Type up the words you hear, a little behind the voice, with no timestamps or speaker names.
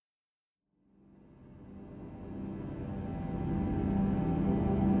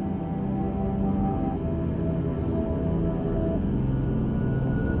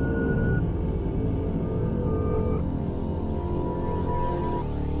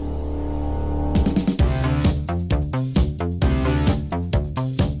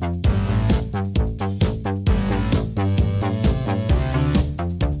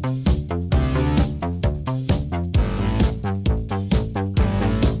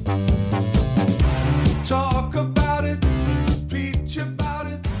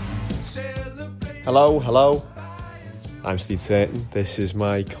Hello, hello. I'm Steve Turton. This is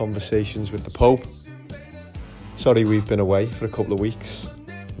my Conversations with the Pope. Sorry we've been away for a couple of weeks.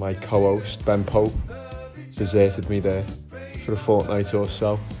 My co-host, Ben Pope, deserted me there for a fortnight or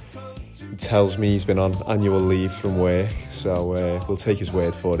so. He tells me he's been on annual leave from work, so we'll take his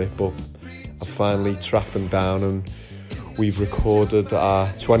word for it. But I've finally tracked him down and we've recorded our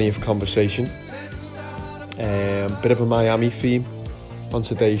 20th conversation. Bit of a Miami theme on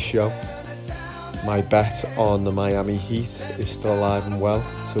today's show. My bet on the Miami Heat is still alive and well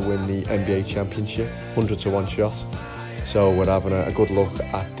to win the NBA championship, 100-1 shot. So we're having a good look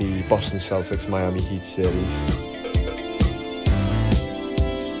at the Boston Celtics Miami Heat series.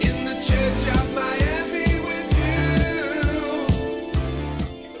 In the church of Miami with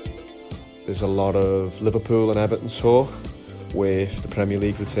you. There's a lot of Liverpool and Everton talk with the Premier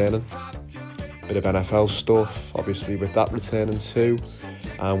League returning. Bit of NFL stuff, obviously, with that returning too.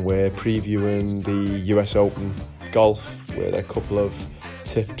 And we're previewing the US Open golf with a couple of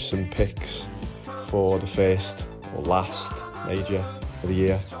tips and picks for the first or last major of the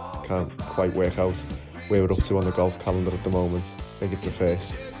year. Can't quite work out where we're up to on the golf calendar at the moment. I think it's the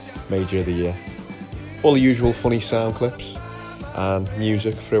first major of the year. All the usual funny sound clips and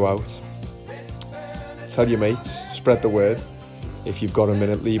music throughout. Tell your mates, spread the word. If you've got a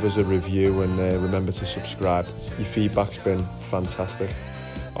minute, leave us a review and remember to subscribe. Your feedback's been fantastic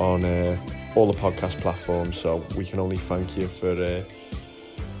on all the podcast platforms, so we can only thank you for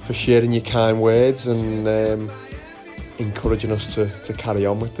sharing your kind words and encouraging us to carry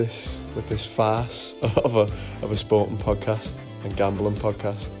on with this farce of a sporting podcast and gambling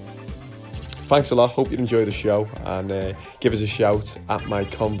podcast. Thanks a lot. Hope you enjoy the show, and give us a shout at my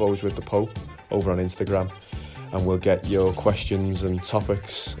Convos with the Pope over on Instagram, and we'll get your questions and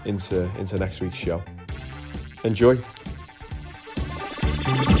topics into next week's show. Enjoy.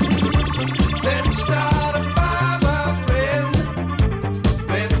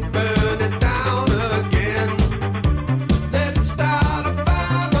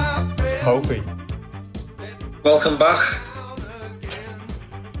 Popey. Welcome back.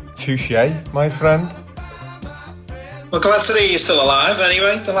 Touché, my friend. Well, glad to hear you're still alive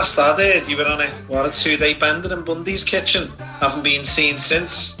anyway. The last I heard, you were on a 2-day bender in Bundy's kitchen. Haven't been seen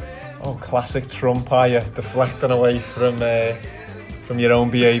since. Oh, classic Trump, are you? Deflecting away from your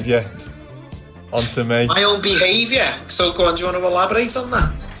own behaviour onto me. My own behaviour? So go on, do you want to elaborate on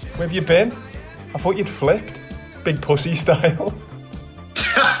that? Where have you been? I thought you'd flipped. Big pussy style.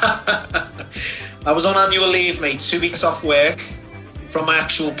 I was on annual leave, mate. 2 weeks off work from my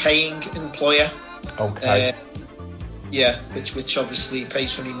actual paying employer. Okay. Which obviously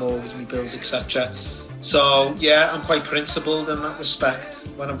pays for me mortgage, me bills, etc. So yeah, I'm quite principled in that respect.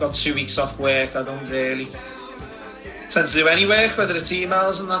 When I've got 2 weeks off work, I don't really tend to do any work, whether it's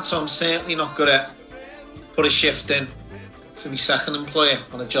emails and that. So I'm certainly not going to put a shift in for my second employer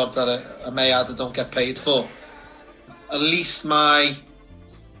on a job that I may add I don't get paid for. At least my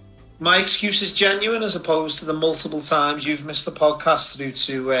excuse is genuine, as opposed to the multiple times you've missed the podcast due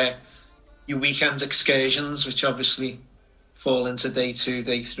to your weekend excursions, which obviously fall into day 2,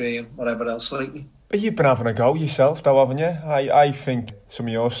 day 3 and whatever else lately. But you've been having a go yourself though, haven't you? I think some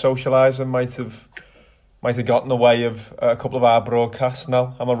of your socialising might have got in the way of a couple of our broadcasts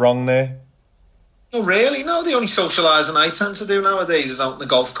now. Am I wrong there? Oh really? No, the only socialising I tend to do nowadays is out on the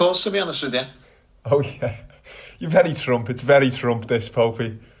golf course, to be honest with you. Oh yeah. You're very Trump. It's very Trump, this,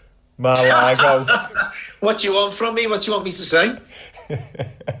 Popey. Mar-a-Lago. What do you want from me? What do you want me to say?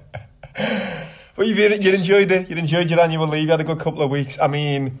 Well, you enjoyed it. You enjoyed your annual leave. You had a good couple of weeks. I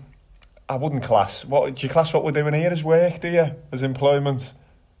mean, I wouldn't class. Do you class what we're doing here as work, do you? As employment?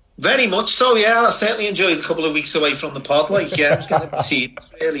 Very much so, yeah. I certainly enjoyed a couple of weeks away from the pod. I was getting fatigued,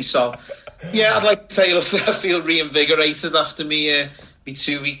 really. So, yeah, I'd like to say I feel reinvigorated after me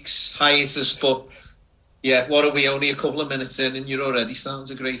 2 weeks hiatus, but yeah, what are we, only a couple of minutes in and you're already starting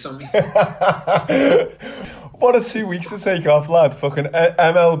to grate on me. What a 2 weeks to take off, lad. Fucking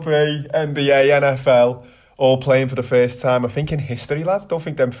MLB, NBA, NFL, all playing for the first time, I think, in history, lad. Don't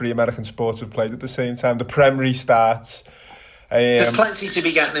think them 3 American sports have played at the same time. The Prem restarts. There's plenty to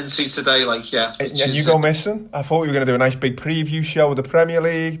be getting into today, And you go missing. I thought we were going to do a nice big preview show with the Premier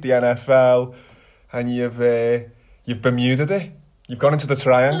League, the NFL, and you've Bermuda'd it. You've gone into the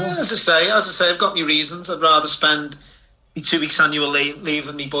triangle. As I say, I've got my reasons. I'd rather spend my 2 weeks annual leave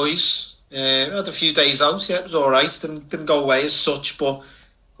with me boys. I had a few days out. Yeah, it was all right. Didn't go away as such, but a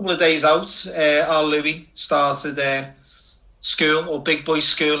couple of days out. Our Louis started school, or big boy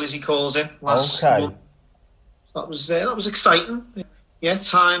school as he calls it, last month. That was exciting. Yeah,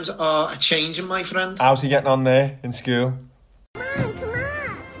 times are a-changing, my friend. How's he getting on there in school? Come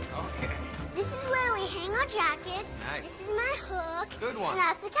on. Okay. This is where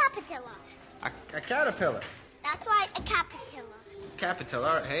caterpillar. A caterpillar. That's right, a caterpillar.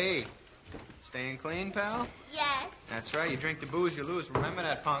 Caterpillar. Hey, staying clean, pal? Yes. That's right. You drink the booze, you lose. Remember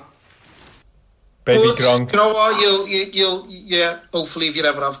that, punk. Baby But, Gronk. you know what? You'll yeah. Hopefully, if you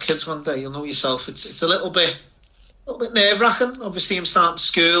ever have kids one day, you'll know yourself. It's a little bit nerve-wracking. Obviously, I'm starting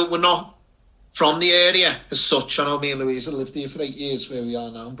school. We're not from the area as such. I know me and Louisa lived here for 8 years, where we are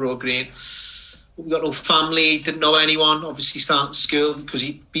now in Broad Green. We've got no family, didn't know anyone. Obviously, starting school because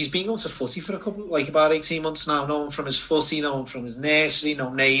he's been going to footy for about 18 months now. No one from his footy, no one from his nursery,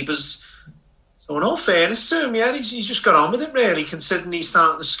 no neighbours. So in all fairness to him, yeah, he's just got on with it really, considering he's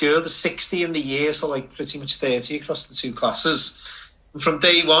starting to school. There's 60 in the year, so like pretty much 30 across the two classes. And from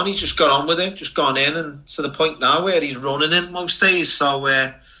day one, he's just got on with it, just gone in, and to the point now where he's running it most days. So,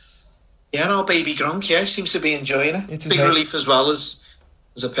 yeah, no, baby Gronk, yeah, seems to be enjoying it. It's big relief as well as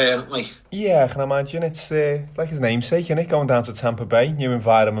a parent, like. Yeah, I can imagine. It's like his namesake, isn't it? Going down to Tampa Bay, new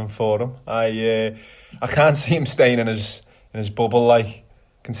environment for him. I can't see him staying in his bubble. Like, I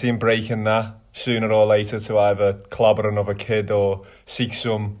can see him breaking that sooner or later to either clobber another kid or seek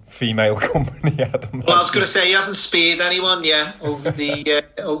some female company. Well, I was going to say he hasn't speared anyone yet over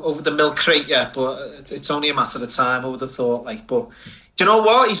the milk crate yet, but it's only a matter of time. I would have thought, like, but do you know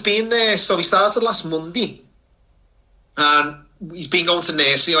what? He's been there. So he started last Monday, and he's been going to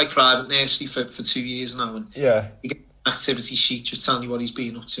nursery, like private nursery, for 2 years now. And yeah, you get an activity sheet just telling you what he's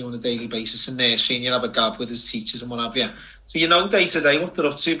been up to on a daily basis in nursery, and you have a gab with his teachers and what have you. So you know day to day what they're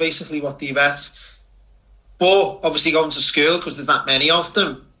up to, basically what they've at. But obviously going to school, because there's that many of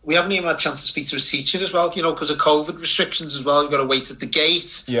them, we haven't even had a chance to speak to his teacher as well, you know, because of COVID restrictions as well. You've got to wait at the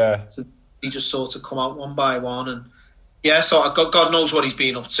gate. Yeah. So he just sort of come out one by one. And yeah, so God knows what he's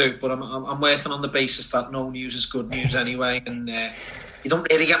been up to, but I'm working on the basis that no news is good news anyway. And you don't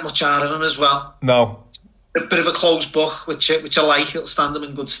really get much out of him as well. No. A bit of a closed book, which I like. It'll stand him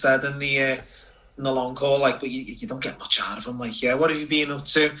in good stead in the long haul, like, but you don't get much out of him. Like, yeah, what have you been up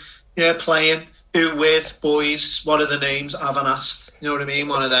to? Yeah, playing. Who with? Boys. What are the names? I haven't asked. You know what I mean?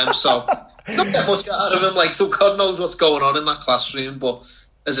 One of them. So you don't get much out of him. Like, so God knows what's going on in that classroom. But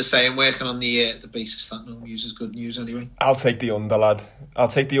as I say, I'm working on the basis that no news is good news anyway. I'll take the under, lad. I'll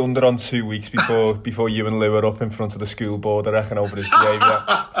take the under on 2 weeks before you and Lou are up in front of the school board, I reckon, over his behaviour.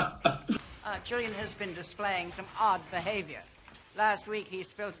 Julian has been displaying some odd behaviour. Last week he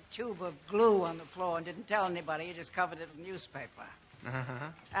spilled a tube of glue on the floor and didn't tell anybody. He just covered it with newspaper.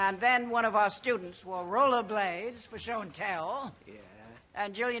 And then one of our students wore rollerblades for show and tell. Yeah.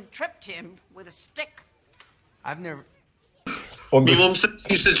 And Julian tripped him with a stick. I've never... My mum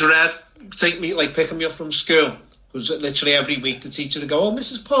used to dread picking me up from school, because literally every week the teacher would go, "Oh,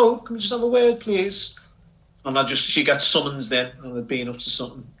 Mrs. Pope, can we just have a word, please?" And she gets summons then, and they'd been up to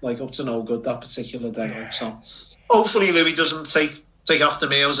something, like up to no good that particular day. Like, so hopefully Louis doesn't take after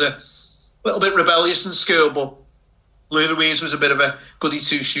me. I was a little bit rebellious in school, but Louise was a bit of a goody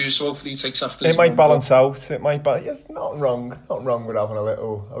two shoes, so hopefully he takes after. It might balance out. It might balance. It's not wrong with having a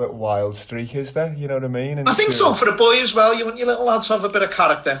little wild streak, is there? You know what I mean? I think so, for a boy as well. You want your little lads to have a bit of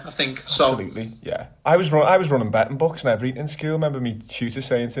character, I think. Absolutely, so. Yeah. I was running betting books and everything in school. I remember me tutor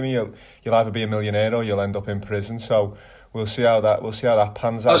saying to me, "You'll either be a millionaire or you'll end up in prison." So we'll see how that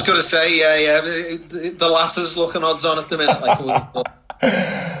pans out. I was going to say, yeah. The latter's looking odds on at the minute.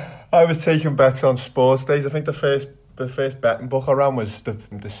 I was taking bets on sports days. I think the first betting book I ran was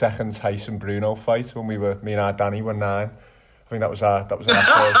the second Tyson Bruno fight when me and our Danny were 9. I think that was our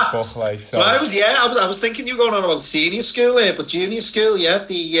first book. Like, so I was thinking you were going on about senior school here, but junior school, yeah,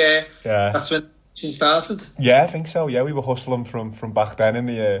 that's when she started. Yeah, I think so. Yeah, we were hustling from back then in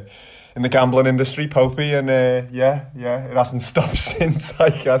the gambling industry, Popey, and it hasn't stopped since,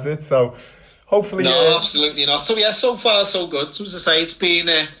 like, has it? So hopefully, no, absolutely not. So yeah, so far so good. So as I say, it's been.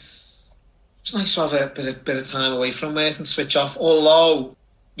 It's nice to have a bit of time away from work and switch off. Although,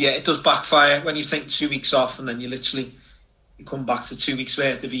 yeah, it does backfire when you've taken 2 weeks off and then you come back to 2 weeks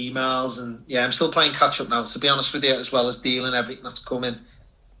worth of emails. And yeah, I'm still playing catch up now, to be honest with you, as well as dealing everything that's coming.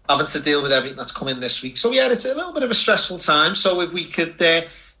 Having to deal with everything that's coming this week. So yeah, it's a little bit of a stressful time. So if we could try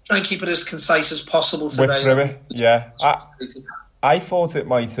and keep it as concise as possible today. Whip through it, yeah. I thought it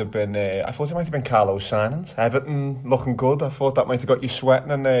might have been. Carlos signings. Everton looking good. I thought that might have got you sweating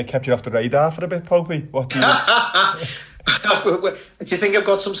and kept you off the radar for a bit, Popey. What do you? Do you think I've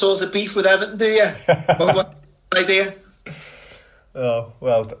got some sort of beef with Everton? Do you? what idea? Oh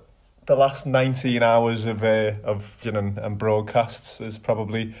well, the last 19 hours of and broadcasts has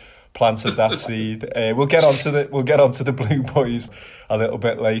probably planted that seed. We'll get onto the Blue Boys a little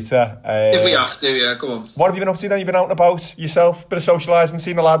bit later. If we have to, yeah, go on. What have you been up to then? You've been out and about yourself, bit of socialising,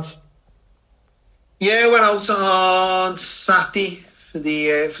 seen the lads? Yeah, went out on Saturday, for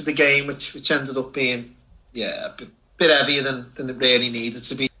the game, which ended up being a bit heavier than it really needed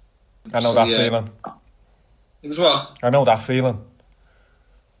to be. I know that feeling. It was what? I know that feeling.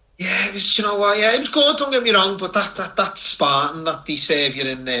 Yeah, it was. You know what? Yeah, it was good. Don't get me wrong, but that Spartan that they serve you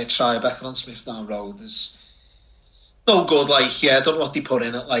in Tribeca on Smithdown Road is no good. Like, I don't know what they put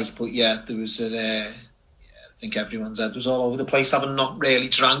in it, like, but there was I think everyone's head was all over the place, having not really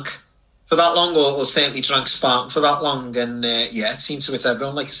drank for that long, or certainly drank Spartan for that long, and it seemed to hit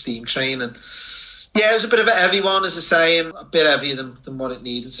everyone like a steam train, and it was a bit of a heavy one, as I say, and a bit heavier than what it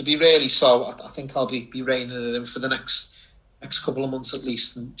needed to be, really. So I think I'll be reining it in for the next couple of months at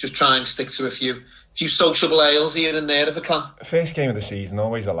least, and just try and stick to a few sociable ales here and there if I can. First game of the season,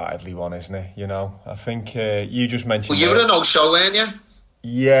 always a lively one, isn't it? You know, I think you just mentioned... Well, you were a no-show, weren't you?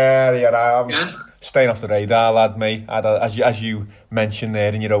 Yeah, I'm staying off the radar, lad, mate. As you mentioned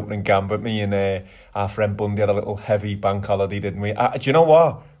there in your opening gambit, me and our friend Bundy had a little heavy bank holiday, didn't we? Do you know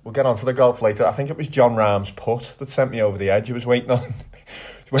what? We'll get on to the golf later. I think it was John Rahm's putt that sent me over the edge. He was waiting on...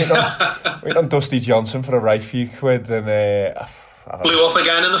 waiting on Dusty Johnson for a right few quid, and blew up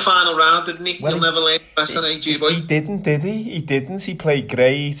again in the final round, didn't he? Well, he'll never learn a lesson, boy. He didn't, did he? He didn't. He played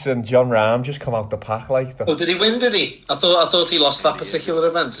great, and John Rahm just come out the pack like that. Oh, did he win? Did he? I thought he lost that particular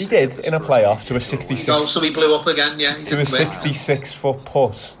event. He did in a playoff to a 66. Oh, so he blew up again, yeah. To a 66-foot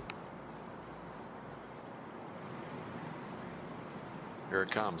putt. Here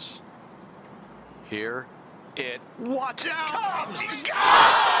it comes. Here it. Watch out! Comes.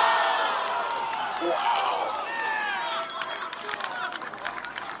 Wow!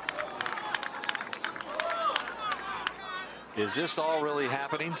 Is this all really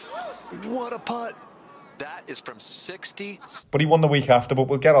happening? What a putt! That is from 60. But he won the week after, but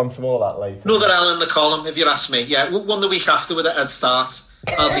we'll get on to all that later. Another L in the column, if you ask me. Yeah, won the week after with a head start.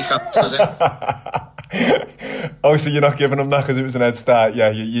 I'll be counted, was it? Oh, so you're not giving him that because it was an head start? Yeah,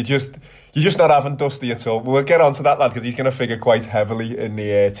 you're just not having Dusty at all. We'll get on to that, lad, because he's going to figure quite heavily in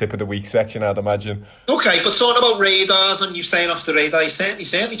the tip of the week section, I'd imagine. Okay, but talking about radars and you staying off the radar, he's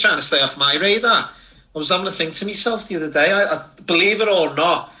certainly trying to stay off my radar. I was having to think to myself the other day, I believe it or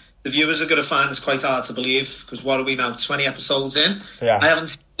not, the viewers are going to find this quite hard to believe, because what are we now, 20 episodes in? Yeah. I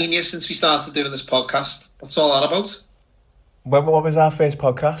haven't seen you since we started doing this podcast. What's all that about? What was our first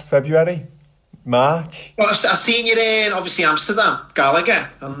podcast? February? March? Well, I've seen you in, obviously, Amsterdam,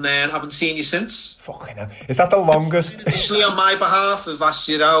 Gallagher, and then I haven't seen you since. Fucking hell. Is that the longest? Initially, on my behalf, I've asked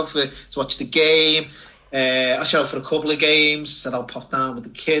you out to watch the game. I showed for a couple of games, said I'll pop down with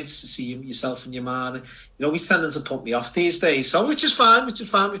the kids to see yourself and your man. You're always tending to put me off these days, so which is fine.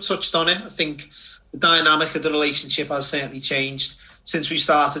 We've touched on it. I think the dynamic of the relationship has certainly changed since we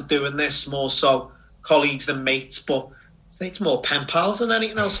started doing this, more so colleagues than mates, but it's more pen pals than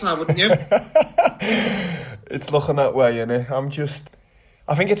anything else now, wouldn't you? It's looking that way, innit?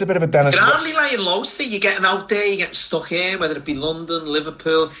 I think it's a bit of a Dennis... You're hardly laying low, Steve. You're getting out there, you're getting stuck here, whether it be London,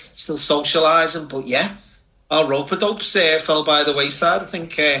 Liverpool, you're still socialising, but yeah, our rope-a-dopes fell by the wayside.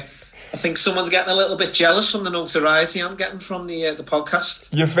 I think someone's getting a little bit jealous from the notoriety I'm getting from the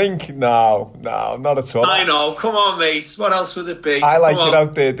podcast. You think? No, not at all. I know. Come on, mate. What else would it be? I like it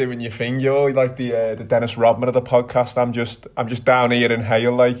out there doing your thing. You're like the Dennis Rodman of the podcast. I'm just down here in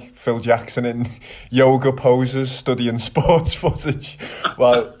Hale like Phil Jackson in yoga poses, studying sports footage.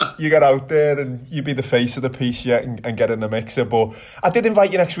 Well, you get out there and you be the face of the piece, yeah, and get in the mixer. But I did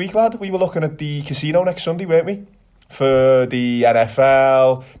invite you next week, lad. We were looking at the casino next Sunday, weren't we? For the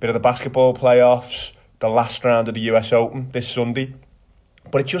NFL, bit of the basketball playoffs, the last round of the US Open this Sunday.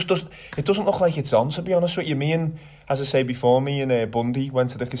 But it doesn't look like it's on, to be honest with you. As I say before, me and Bundy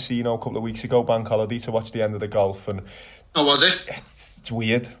went to the casino a couple of weeks ago, bank holiday, to watch the end of the golf. And oh, was it? It's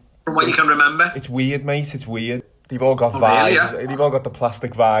weird. From what you can remember? It's weird, mate, it's weird. They've all got visors. Really, yeah? They've all got the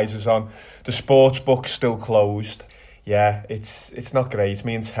plastic visors on. The sports book's still closed. Yeah, it's not great.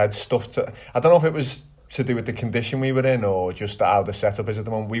 Me and Ted stuffed... I don't know if it was to do with the condition we were in or just how the setup is at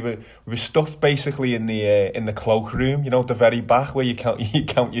the moment. We were stuffed basically in the cloakroom, you know, at the very back where you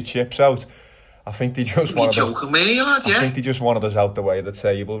count your chips out. I think they just wanted us. I think they just wanted us out the way of the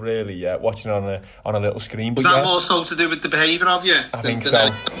table, really. Yeah, watching on a little screen. But is that more so to do with the behaviour of you? I think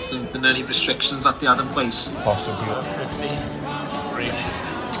so. Than any restrictions that they had in place. Possibly.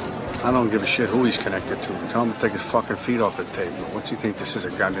 I don't give a shit who he's connected to. Tell him to take his fucking feet off the table. What's he think this is,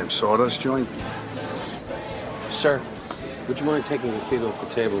 a goddamn sawdust joint? Sir, would you mind taking your feet off the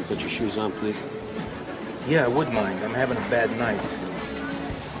table and put your shoes on, please? Yeah, I would mind. I'm having a bad night.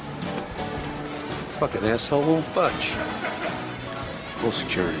 Fucking asshole won't budge. Full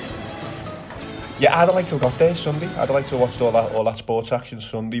security. Yeah, I'd like to have got there Sunday. I'd like to have watched all that sports action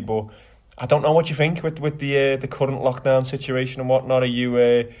Sunday, but I don't know what you think with the current lockdown situation and whatnot. Are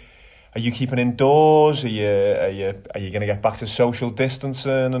you keeping indoors? Are you going to get back to social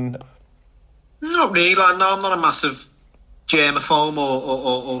distancing? And not really. No, I'm not a massive germaphobe,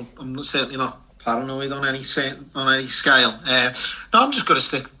 or I'm certainly not paranoid on any scale. No, I'm just going to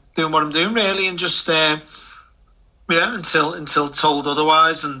stick doing what I'm doing really, and just until told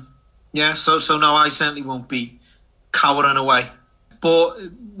otherwise. And so no, I certainly won't be cowering away. But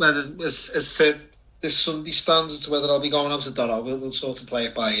whether as this Sunday stands as to whether I'll be going out, I don't know. We'll sort of play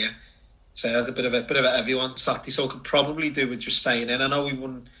it by ear. So I had a bit of a heavy one Saturday, so I could probably do with just staying in. I know we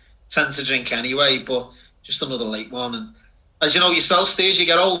wouldn't tend to drink anyway, but just another late one. And as you know yourself, Steve, as you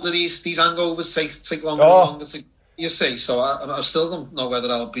get older, these hangovers take longer and longer to, you see. So I still don't know whether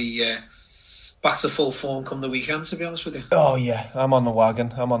I'll be back to full form come the weekend, to be honest with you. Oh yeah, I'm on the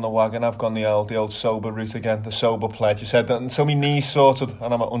wagon. I've gone the old sober route again, the sober pledge. You said that until my knee's sorted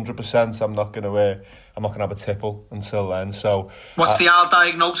and I'm at 100%, I'm not gonna have a tipple until then. So what's the old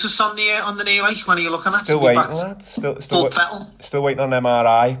diagnosis on the knee like? When are you looking at? Still waiting, lad. Still waiting on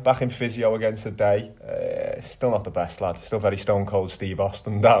MRI. Back in physio again today. Still not the best, lad. Still very stone cold Steve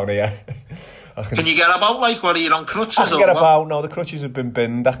Austin down here. Can you get about? Like, what are you on crutches? I can get about. No, the crutches have been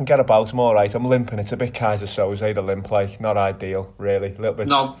binned. I can get about. I'm all right. I'm limping. It's a bit Kaiser Soze, the limp, like not ideal, really. A little bit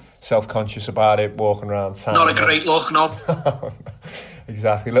self-conscious about it, walking around town. Not a great look, no.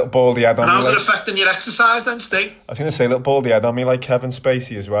 Exactly, little baldy head on me. How's it affecting your exercise then, Steve? I was going to say, little baldy head on me like Kevin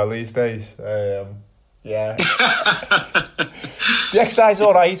Spacey as well these days. Yeah. The exercise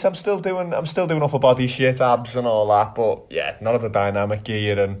all right. I'm still doing upper body shit, abs and all that, but yeah, none of the dynamic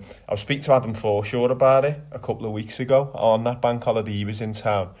gear. And I was speaking to Adam Forshaw about it a couple of weeks ago on that bank holiday. He was in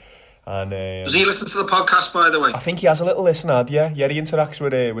town. And does he listen to the podcast, by the way? I think he has a little listen, yeah. He interacts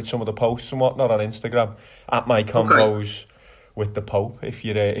with some of the posts and whatnot on Instagram at my combos with the Pope. If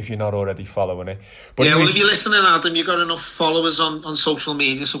you're not already following it, but well, if you're listening, Adam, you've got enough followers on social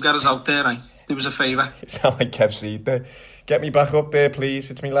media, so get us out there, right? Do us a favour. You sound like Kev Seed there. Get me back up there, please.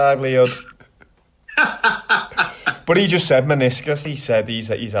 It's me livelihood. But he just said meniscus. He said he's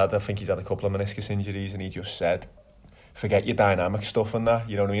had a couple of meniscus injuries, and he just said, forget your dynamic stuff and that.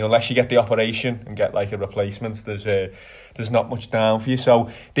 You know what I mean? Unless you get the operation and get like a replacement, there's not much down for you. So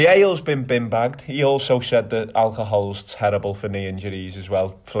the ale's been bin bagged. He also said that alcohol's terrible for knee injuries as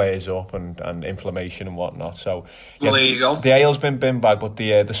well, flares up and inflammation and whatnot. So well, there you go. The ale's been bin bagged, but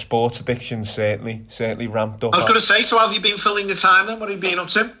the sports addiction certainly ramped up. I was going to say, so have you been filling the time then? What have you been up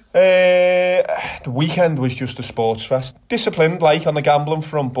to? The weekend was just a sports fest. Disciplined, like on the gambling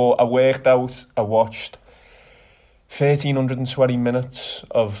front, but I worked out. I watched 1,320 minutes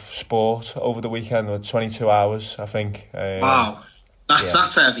of sport over the weekend, or 22 hours, I think. Wow,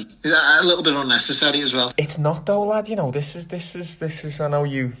 that's heavy. A little bit unnecessary as well. It's not though, lad. You know, this is. I know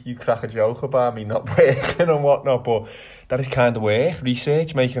you crack a joke about me not working and whatnot, but that is kind of work.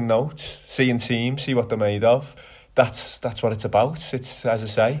 Research, making notes, seeing teams, see what they're made of. That's what it's about. It's, as I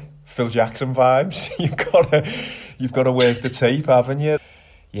say, Phil Jackson vibes. You've got to work the tape, haven't you?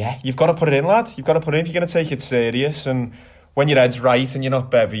 Yeah, you've got to put it in, lad. You've got to put it in if you're going to take it serious. And when your head's right and you're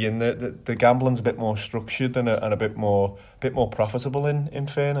not bevy, and the gambling's a bit more structured and a bit more profitable in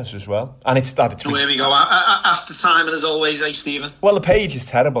fairness as well. And it's that. So here we go. After time, and as always, Stephen. Well, the page is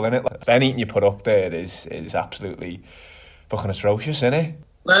terrible, isn't it? Like, anything you put up there is absolutely fucking atrocious, isn't it?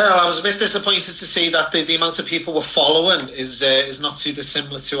 Well, I was a bit disappointed to see that the amount of people we're following is not too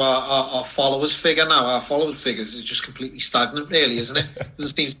dissimilar to our followers figure now. Our followers figures is just completely stagnant, really, isn't it?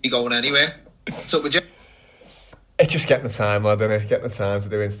 Doesn't seem to be going anywhere. What's up with you? It's just getting the time, lad, isn't it? Getting the time to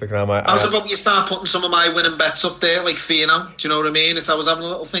do Instagram. How's about you start putting some of my winning bets up there, like for you now? Do you know what I mean? I was having a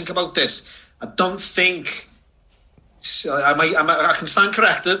little think about this. I don't think... I can stand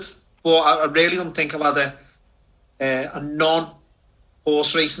corrected, but I really don't think I've had a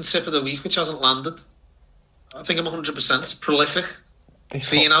non-horse racing tip of the week, which hasn't landed. I think I'm 100% prolific.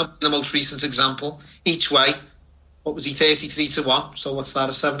 Fino, the most recent example. Each way, what was he, 33-1? So what's that,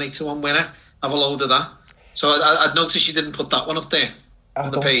 a 7-8-1 winner? Have a load of that. So I'd noticed you didn't put that one up there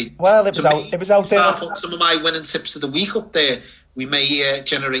on the page. Well, it was out there. Start putting some of my winning tips of the week up there. We may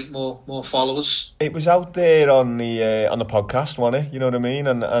generate more followers. It was out there on the podcast, wasn't it? You know what I mean?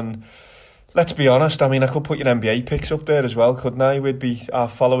 And let's be honest. I mean, I could put your NBA picks up there as well, couldn't I? Our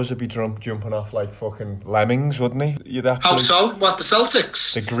followers would be jumping off like fucking lemmings, wouldn't they? You'd actually... How so? What, the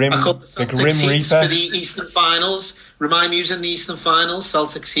Celtics? The Grim Reaper for the Eastern Finals. Remind me who's in the Eastern Finals?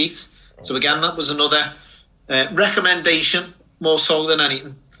 Celtics Heat. So again, that was another recommendation, more so than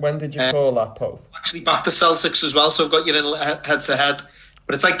anything. When did you call that, Pope? Actually, back to Celtics as well. So I've got you in head-to-head.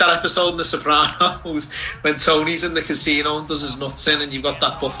 But it's like that episode in The Sopranos when Tony's in the casino and does his nuts in, and you've got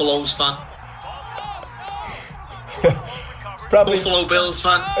that Buffaloes fan. Probably Buffalo Bills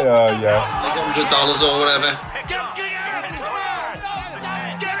fan. Oh yeah. Like $100 or whatever.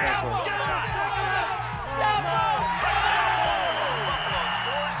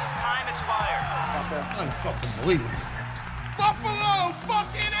 Fucking believe it. Buffalo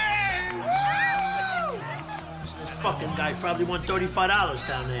fucking A! Woo! This fucking guy probably won $35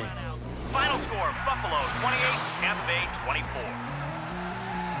 down there. Final score, Buffalo 28, Tampa Bay 24.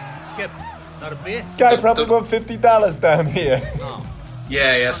 Skip, not a beer? Guy probably won $50 down here. Oh.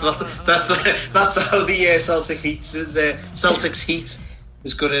 Yeah. So that's how the Celtics Heat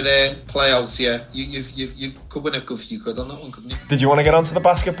is good at playouts. Yeah, you could win a good few quid on that one, couldn't you? Did you want to get onto the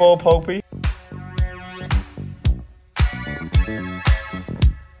basketball, Popey?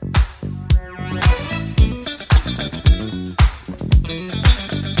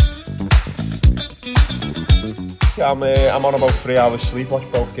 I'm on about 3 hours sleep.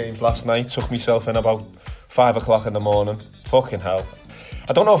 Watched both games last night. Took myself in about 5 o'clock in the morning. Fucking hell.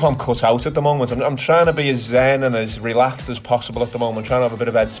 I don't know if I'm cut out at the moment. I'm trying to be as zen and as relaxed as possible at the moment. I'm trying to have a bit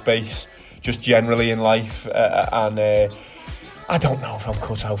of headspace just generally in life. And I don't know if I'm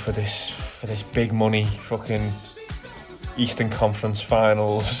cut out for this big money fucking Eastern Conference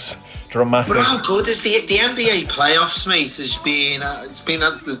Finals. Dramatic. But how good is the NBA playoffs, mate? Has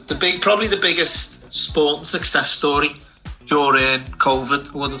been probably the biggest sporting success story during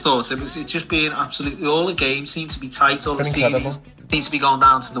COVID. I would have thought it's just been absolutely all the games seem to be tight. All the series needs to be going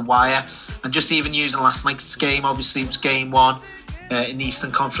down to the wire. And just even using last night's game, obviously it was game 1 in the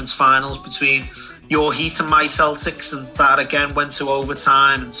Eastern Conference Finals between your Heat and my Celtics, and that again went to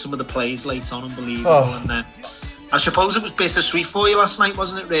overtime. And some of the plays late on, unbelievable. And then I suppose it was bittersweet for you last night,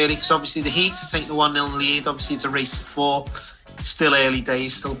 wasn't it, really? Because obviously the Heat are taking the 1-0 lead. Obviously it's a race to 4. Still early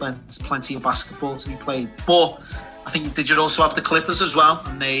days, still plenty of basketball to be played. But I think, did you also have the Clippers as well?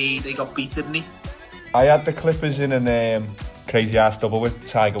 And they got beat, didn't he? I had the Clippers in a crazy-ass double with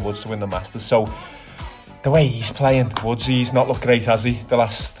Tiger Woods to win the Masters. So the way he's playing, Woods, he's not looked great, has he, the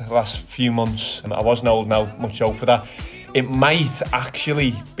last few months? I wasn't holding out much hope for that. It might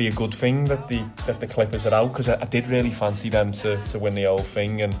actually be a good thing that the Clippers are out, because I did really fancy them to win the whole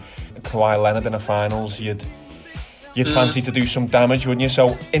thing. And Kawhi Leonard in the finals, you'd fancy to do some damage, wouldn't you?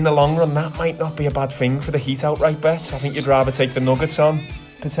 So in the long run, that might not be a bad thing for the Heat outright bet. I think you'd rather take the Nuggets on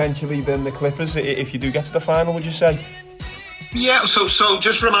potentially than the Clippers if you do get to the final, would you say? Yeah, so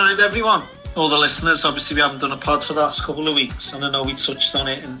just remind everyone, all the listeners, obviously we haven't done a pod for the last couple of weeks, and I know we touched on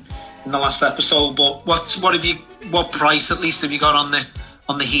it in the last episode, but what price at least have you got on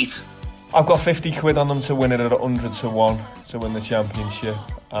the Heat? I've got 50 quid on them to win it at 100 to 1 to win the championship.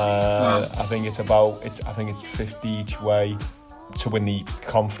 Wow. I think it's 50 each way to win the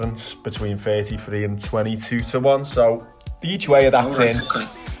conference, between 33 and 22 to 1. So the each way of that's in. Okay.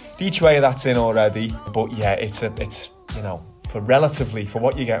 The each way of that's in already. But yeah, it's you know, for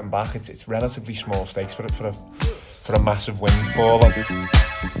what you're getting back, it's relatively small stakes for a massive windfall. Get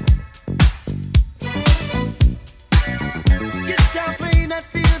down playing that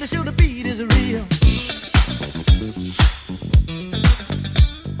field to show the beat is real.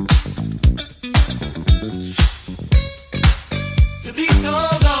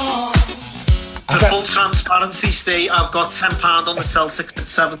 For full transparency, Steve, I've got £10 on the Celtics at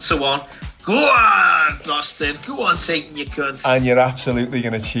 7 to 1. Go on, Boston. Go on, Satan, you cunts. And you're absolutely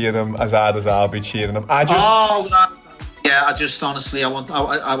going to cheer them as hard as I'll be cheering them. I just honestly, I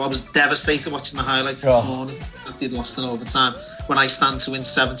was devastated watching the highlights this morning that they'd lost in overtime. When I stand to win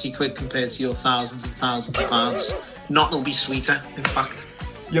 70 quid compared to your thousands and thousands of pounds, nothing will be sweeter, in fact.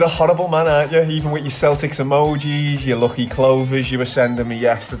 You're a horrible man, aren't you? Even with your Celtics emojis, your lucky clovers you were sending me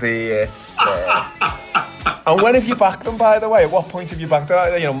yesterday. And when have you backed them, by the way? At what point have you backed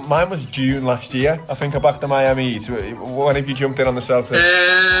them? You know, mine was June last year. I think I backed the Miami Heat. When have you jumped in on the Celtics?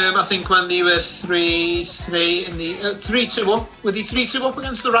 I think when they were 3-2 in the 3-2 up. Were they 3-2 up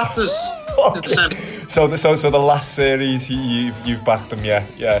against the Raptors? So the last series you've backed them,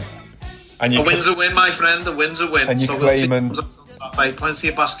 yeah. And a win's a win, my friend. A win's a win. And you're claiming plenty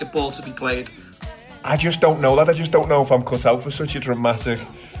of basketball to be played. I just don't know that. I just don't know if I'm cut out for such a dramatic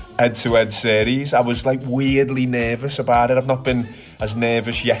head-to-head series. I was like weirdly nervous about it. I've not been as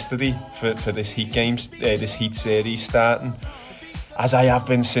nervous yesterday for this Heat games, this Heat series starting, as I have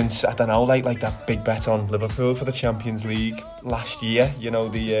been since, I don't know, like that big bet on Liverpool for the Champions League last year. You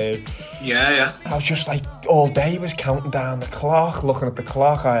know, yeah. I was just like, all day was counting down the clock, looking at the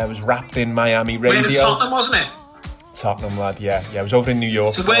clock. I was wrapped in Miami radio. Where in Tottenham, wasn't it? Tottenham, lad, yeah. I was over in New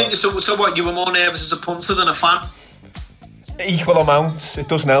York. So what, you were more nervous as a punter than a fan? equal amounts. It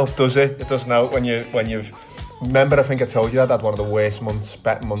doesn't help, does it? It doesn't help when you've... Remember, I think I told you I'd had one of the worst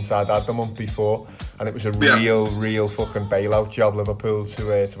betting months I'd had the month before, and it was a real fucking bailout job, Liverpool, to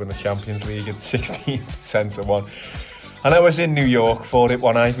win the Champions League at 16-10-1. And I was in New York for it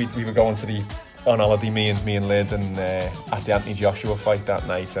one night. We were going on holiday, me and Lyd, and at the Anthony Joshua fight that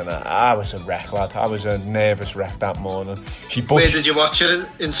night, and I was a wreck, lad. I was a nervous wreck that morning. Where did you watch it?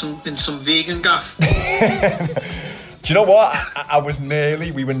 In some vegan gaff? Do you know what?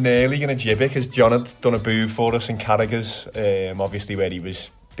 We were nearly going to jib it, because John had done a booth for us in Carragher's, obviously where he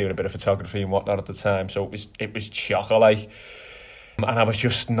was doing a bit of photography and whatnot at the time, so it was chocker, like. And I was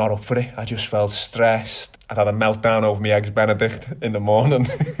just not up for it. I just felt stressed. I'd had a meltdown over my Eggs Benedict in the morning.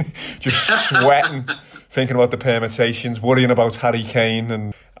 Just sweating, thinking about the permutations, worrying about Harry Kane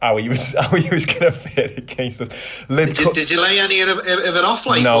and how he was going to fit against us. Did you lay any of it off?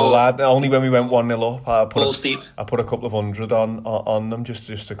 Like, no, lad. Only when we went 1-0 up. Deep. I put a couple of hundred on them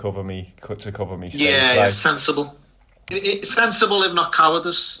just to cover me. Yeah, sensible. Sensible, if not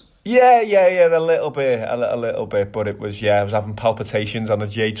cowardice. Yeah, a little bit, but it was, I was having palpitations on the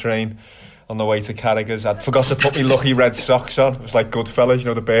J train on the way to Carragher's. I'd forgot to put my lucky red socks on. It was like Goodfellas,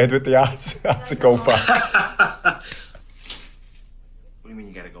 the bird with the hat. I had to go back. What do you mean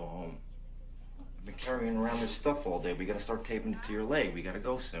you gotta go home? I've been carrying around this stuff all day. We gotta start taping it to your leg. We gotta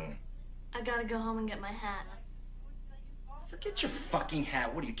go soon. I gotta go home and get my hat. Forget your fucking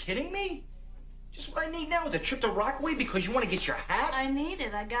hat. What, are you kidding me? Just what I need now is a trip to Rockaway because you want to get your hat? I need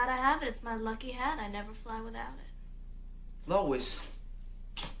it. I gotta have it. It's my lucky hat. I never fly without it. Lois,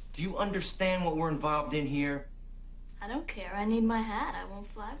 do you understand what we're involved in here? I don't care. I need my hat. I won't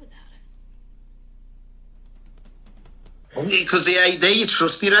fly without it. Because they your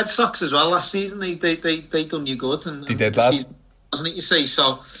trusty Red Sox as well last season. They done you good. And they did, lad. Wasn't it, you say?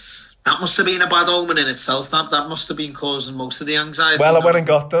 So... that must have been a bad omen in itself. That must have been causing most of the anxiety. Well, I went and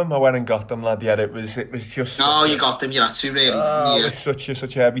got them, lad. Yeah, it was just... No, you got them. You had to, really. It was such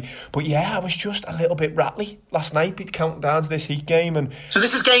a heavy... But yeah, I was just a little bit rattly last night. We'd count down to this Heat game. And so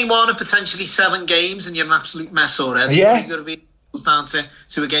this is game one of potentially 7 games, and you're an absolute mess already. Yeah. You're going to be down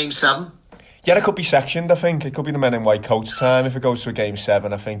to a game 7. Yeah, it could be sectioned, I think. It could be the men in white coats time. If it goes to a game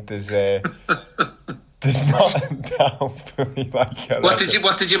 7, I think there's nothing down for me. What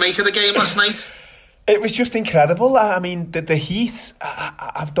did you make of the game last night? It was just incredible. I mean, the Heat,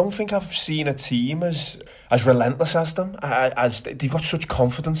 I don't think I've seen a team as relentless as them. As they've got such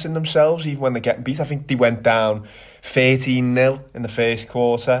confidence in themselves, even when they're getting beat. I think they went down 13-0 in the first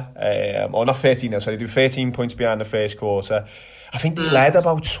quarter. Or not 13-0, sorry, they were 13 points behind the first quarter. I think they led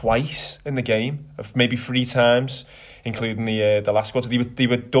about twice in the game, maybe 3 times, including the last quarter. They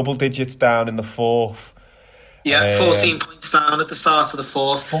were double digits down in the fourth. Yeah, 14 points down at the start of the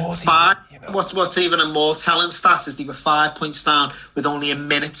fourth. 5. What's even a more telling stat is they were 5 points down with only a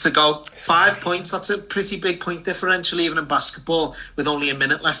minute to go. 5 points, that's a pretty big point differential even in basketball with only a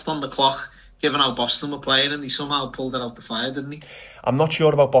minute left on the clock, given how Boston were playing, and they somehow pulled it out the fire, didn't they? I'm not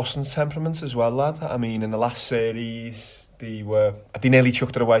sure about Boston's temperaments as well, lad. I mean, in the last series, they nearly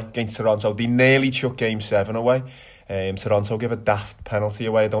chucked it away against Toronto. They nearly chucked game 7 away. Toronto gave a daft penalty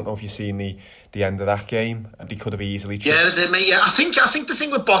away. I don't know if you've seen the end of that game. They could have easily... Yeah, they did, mate. Yeah, I think the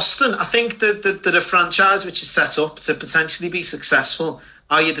thing with Boston, I think that a franchise which is set up to potentially be successful,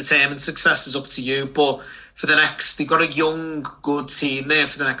 how you determine success is up to you. But for the next... They've got a young, good team there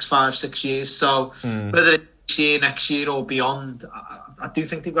for the next 5-6 years. So whether it's this year, next year or beyond, I do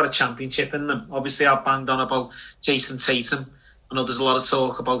think they've got a championship in them. Obviously, I've banged on about Jason Tatum. I know there's a lot of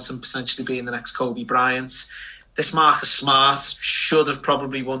talk about him potentially being the next Kobe Bryant. This Marcus Smart should have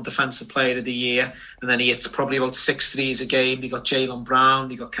probably won Defensive Player of the Year, and then he hits probably about 6 threes a game. They got Jaylen Brown,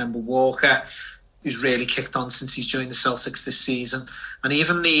 they got Kemba Walker, who's really kicked on since he's joined the Celtics this season, and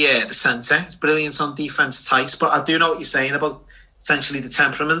even the centre is brilliant on defence, Tice. But I do know what you're saying about potentially the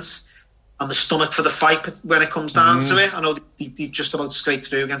temperaments and the stomach for the fight when it comes down to it. I know they just about scraped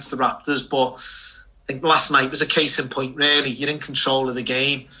through against the Raptors, but I think last night was a case in point. Really, you're in control of the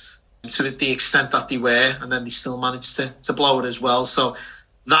game to the extent that they were, and then they still managed to blow it as well. So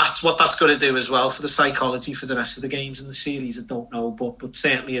that's what that's going to do as well for the psychology for the rest of the games in the series. I don't know, but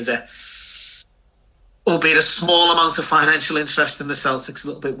certainly as albeit a small amount of financial interest in the Celtics, a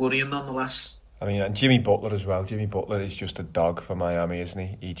little bit worrying nonetheless. I mean, and Jimmy Butler as well. Jimmy Butler is just a dog for Miami, isn't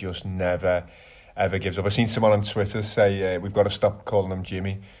he? He just never, ever gives up. I've seen someone on Twitter say we've got to stop calling him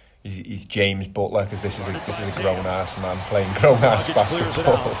Jimmy. He's James Butler, because this is a grown-ass man playing grown-ass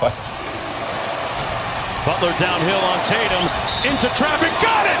basketball. Butler downhill on Tatum, into traffic,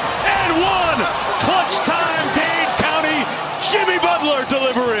 got it! And one! Clutch time, Dade County, Jimmy Butler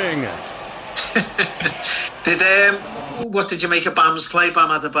delivering! What did you make of Bam's play, Bam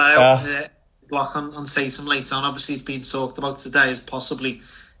Adebayo? Block on Tatum later on. Obviously, it's been talked about today as possibly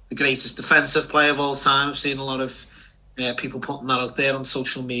the greatest defensive player of all time. I've seen a lot of people putting that out there on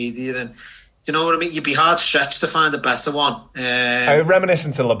social media, and you know what I mean? You'd be hard stretched to find a better one.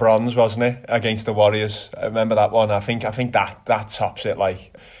 Reminiscent to LeBron's, wasn't it, against the Warriors? I remember that one. I think that tops it.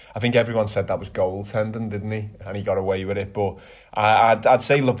 Like, I think everyone said that was goaltending, didn't he? And he got away with it. But I'd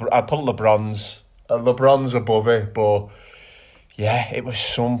say I'd put LeBron's above it. But yeah, it was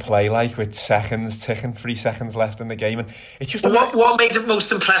some play, like, with seconds ticking, 3 seconds left in the game, and it's just what made it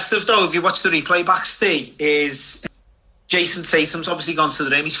most impressive though, if you watch the replay back, Steve, is Jason Tatum's obviously gone to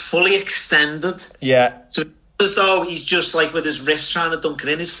the rim. He's fully extended. Yeah. So as though he's just like with his wrist trying to dunk it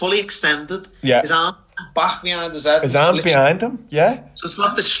in. He's fully extended. Yeah. His arm back behind his head. His arm's behind him. Yeah. So it's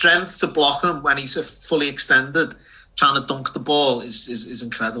not the strength to block him when he's fully extended. Trying to dunk the ball is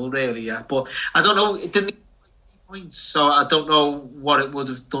incredible, really. Yeah. But I don't know. It didn't points, so I don't know what it would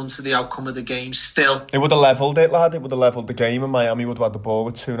have done to the outcome of the game. Still, it would have levelled it, lad. It would have levelled the game, and Miami would have had the ball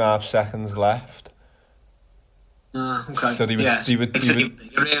with 2.5 seconds left. Okay. So he would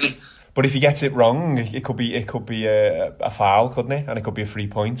really. But if he gets it wrong, it could be a foul, couldn't it? And it could be a 3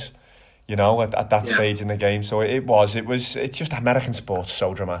 points. You know, at that stage in the game. So it's just American sports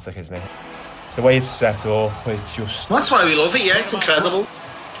so dramatic, isn't it? The way it's set up, it's just. That's why we love it. Yeah, it's incredible.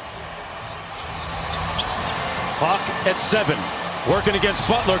 Hawk at 7, working against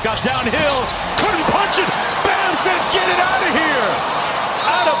Butler, got downhill, couldn't punch it. Bam says, "Get it out of here!"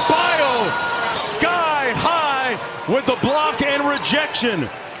 Adebayo, sky high with the block and rejection.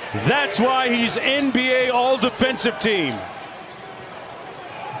 That's why he's NBA All-Defensive Team.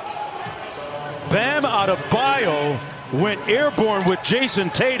 Bam Adebayo went airborne with Jason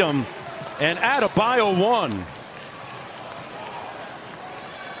Tatum, and Adebayo won.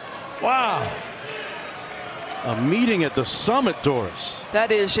 Wow. A meeting at the Summit, Doris.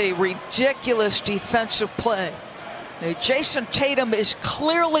 That is a ridiculous defensive play. Jason Tatum is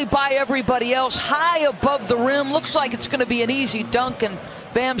clearly by everybody else, high above the rim. Looks like it's going to be an easy dunk, and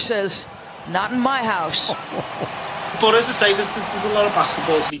Bam says, "Not in my house." But as I say, there's a lot of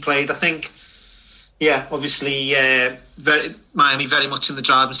basketball to be played. I think, yeah, obviously, Miami very much in the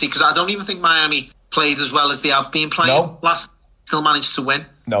driving seat, because I don't even think Miami played as well as they have been playing. No. Still managed to win.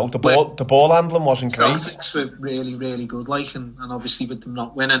 No, the ball handling wasn't great. Celtics were really, really good, and obviously with them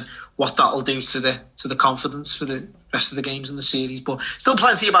not winning, what that'll do to the confidence for the rest of the games in the series. But still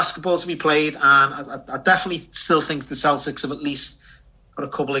plenty of basketball to be played, and I definitely still think the Celtics have at least got a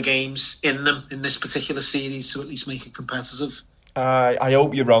couple of games in them in this particular series to at least make it competitive. I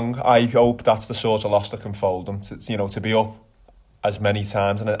hope you're wrong. I hope that's the sort of loss that can fold them. To be up as many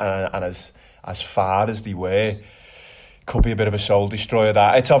times and as far as they were. Could be a bit of a soul destroyer.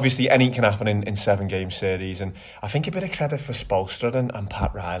 That it's obviously anything can happen in 7-game series, and I think a bit of credit for Spoelstra and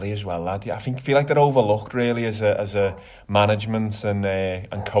Pat Riley as well, lad. I feel like they're overlooked really as a management and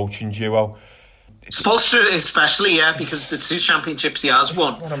coaching duo. Spoelstra especially, yeah, because the 2 championships he has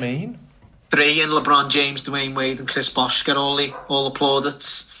won. What I mean, 3 in LeBron James, Dwayne Wade, and Chris Bosh get all the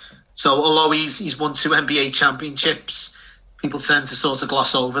plaudits. So although he's won 2 NBA championships, people tend to sort of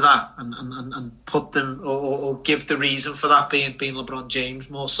gloss over that and put them or give the reason for that being LeBron James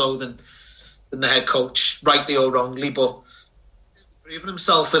more so than the head coach, rightly or wrongly. But proving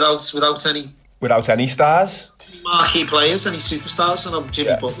himself without any stars, marquee players, any superstars. I know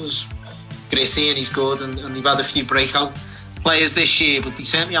Jimmy Butler's gritty and he's good, and they've had a few breakout players this year, but they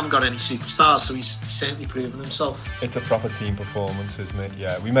certainly haven't got any superstars, so he's certainly proven himself. It's a proper team performance, isn't it?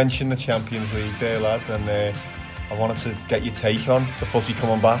 Yeah, we mentioned the Champions League there, lad, and I wanted to get your take on the footy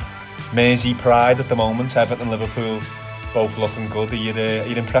coming back. Mersey pride at the moment. Everton and Liverpool both looking good. Are you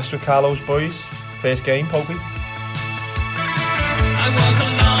impressed with Carlo's boys? First game, Popey? I walk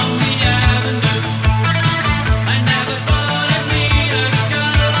along the avenue. I never thought I'd meet a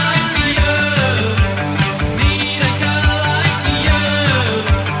girl like you. Meet a girl like you.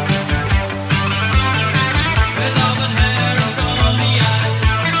 With auburn hair and tawny eyes.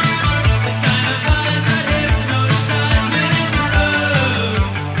 The kind of eyes that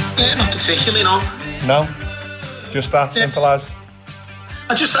Not particularly, no. No? Just that simple as?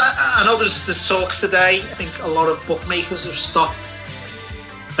 I know there's talks today. I think a lot of bookmakers have stopped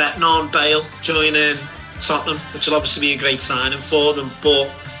betting on Bale joining Tottenham, which will obviously be a great signing for them, but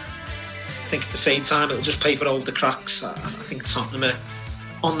I think at the same time it'll just paper over the cracks. I think Tottenham are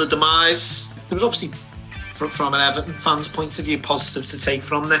on the demise. There was obviously, from an Everton fan's point of view, positive to take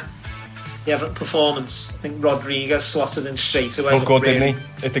from the Everton performance. I think Rodriguez slotted in straight away. Looked good, didn't he?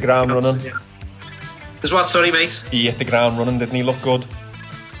 Hit the ground running. Yeah. There's what, sorry, mate? He hit the ground running, didn't he? Look good.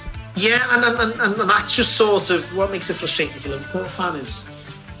 Yeah, and that's just sort of what makes it frustrating as a Liverpool fan is,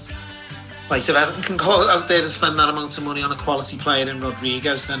 right, if Everton can go out there and spend that amount of money on a quality player in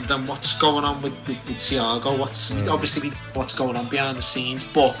Rodriguez, then what's going on with Thiago? Obviously what's going on behind the scenes,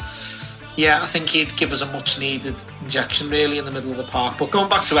 but yeah, I think he'd give us a much needed injection really in the middle of the park. But going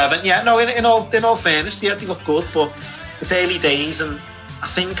back to Everton, yeah, no, in all fairness, yeah, they look good, but it's early days, and I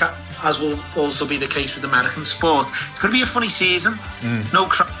think, as will also be the case with American sport, it's going to be a funny season. No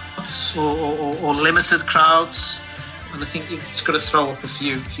crowds or limited crowds, and I think it's going to throw up a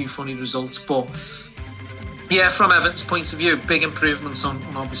few funny results. But yeah, from Everton's point of view, big improvements on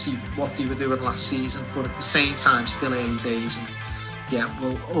obviously what they were doing last season, but at the same time, still early days. And yeah,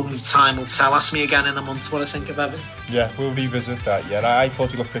 only time will tell. Ask me again in a month what I think of Everton. Yeah, we'll revisit that. Yeah, I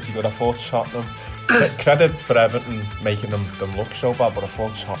thought he looked pretty good. I thought Tottenham, credit for Everton making them look so bad, but I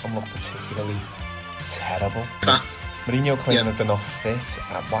thought Tottenham looked particularly terrible. Mourinho claiming that they're not fit.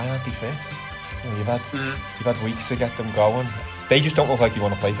 Why aren't they fit? You know, you've had weeks to get them going. They just don't look like they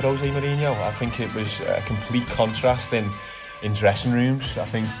want to play for Jose Mourinho. I think it was a complete contrast in dressing rooms. I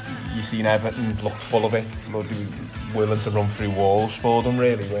think you seen Everton looked full of it, willing to run through walls for them,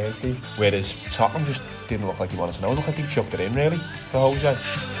 really, weren't they? Whereas Tottenham just didn't look like they wanted to know. It looked like they chucked it in, really, for Jose.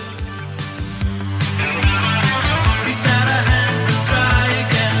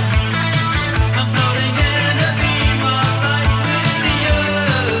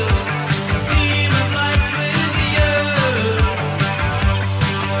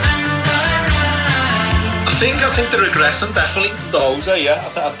 I think they're regressing, definitely, the Jose, yeah.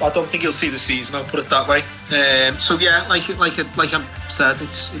 I don't think he'll see the season, I'll put it that way. So yeah, like I said,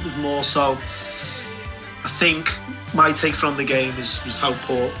 it was more so, I think my take from the game was how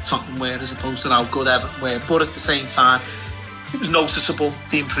poor Tottenham were as opposed to how good Everton were. But at the same time, it was noticeable,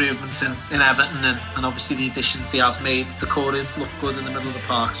 the improvements in Everton and obviously the additions they have made. The core looked good in the middle of the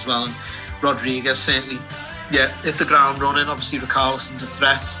park as well, and Rodriguez certainly, yeah, hit the ground running. Obviously, Richarlison's a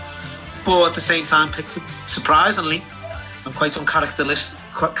threat. But at the same time, Pickford surprisingly and quite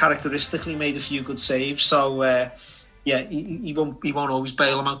uncharacteristically made a few good saves. So yeah, he won't always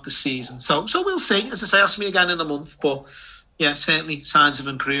bail him out this season. So we'll see. As I say, ask me again in a month. But yeah, certainly signs of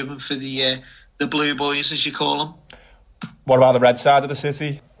improvement for the Blue Boys, as you call them. What about the red side of the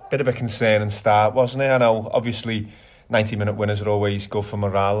city? Bit of a concerning start, wasn't it? I know, obviously, 90-minute winners are always good for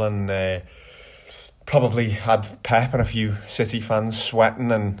morale, and probably had Pep and a few City fans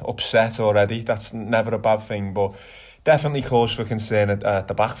sweating and upset already. That's never a bad thing, but definitely cause for concern at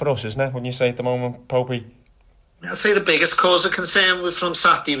the back for us, isn't it? Wouldn't you say at the moment, Popey? I'd say the biggest cause of concern from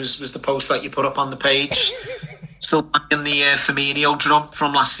Saturday was the post that you put up on the page. Still back in the Firmino drum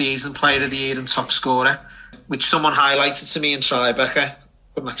from last season, Player of the Year and top scorer, which someone highlighted to me in Tribeca.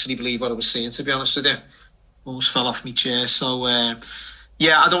 Couldn't actually believe what I was seeing, to be honest with you. Almost fell off my chair. So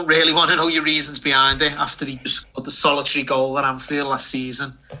yeah, I don't really want to know your reasons behind it after he just got the solitary goal at Anfield last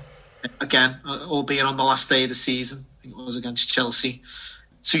season. Again, albeit on the last day of the season. I think it was against Chelsea.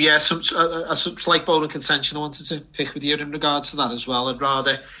 So yeah, some slight bone of contention I wanted to pick with you in regards to that as well. I'd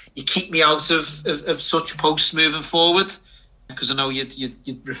rather you keep me out of such posts moving forward, because I know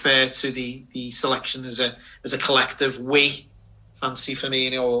you'd refer to the selection as a collective. We fancy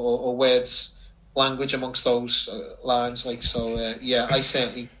Firmino or words, language amongst those lines. Yeah, I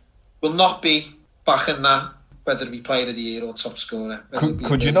certainly will not be backing that, whether it be Player of the Year or top scorer.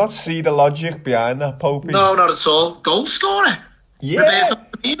 Could you not see the logic behind that, Popey? No, not at all. Goal scorer? Yeah.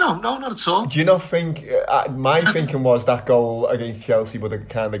 No, not at all. Do you not think... my thinking was that goal against Chelsea would have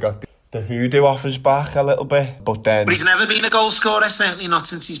kind of got the hoodoo off his back a little bit, but he's never been a goal scorer, certainly not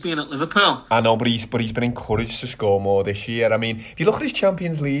since he's been at Liverpool. I know, but he's been encouraged to score more this year. I mean, if you look at his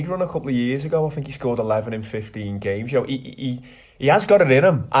Champions League run a couple of years ago, I think he scored 11 in 15 games. You know, he has got it in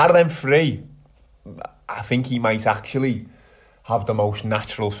him. Out of them three, I think he might actually have the most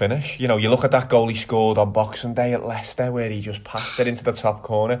natural finish. You know, you look at that goal he scored on Boxing Day at Leicester, where he just passed it into the top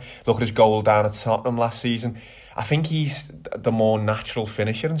corner. Look at his goal down at Tottenham last season. I think he's the more natural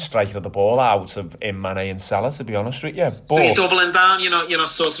finisher and striker of the ball out of Mane and Salah, to be honest with you. But you're doubling down. You're not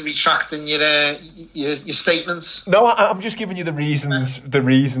sort of retracting your statements. No, I'm just giving you the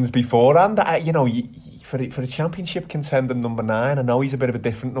reasons beforehand. You know, for a championship contender number 9, I know he's a bit of a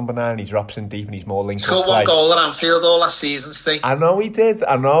different number 9. He drops in deep and he's more linked. Scored one goal at Anfield all last season, Steve. I know he did.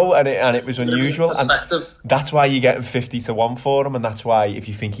 I know, and it was unusual. And that's why you're getting 50-1 for him, and that's why if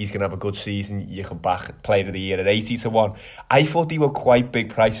you think he's going to have a good season, you can back Player of the Year at 80-1. I thought they were quite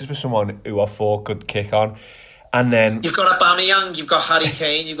big prices for someone who I thought could kick on. And then you've got Aubameyang, you've got Harry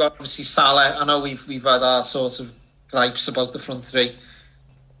Kane, you've got obviously Salah. I know we've had our sort of gripes about the front three.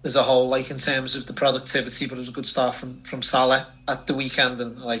 as a whole, like in terms of the productivity, but it was a good start from Salah at the weekend,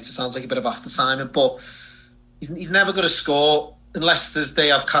 and it sounds like a bit of after timing, but he's never going to score unless they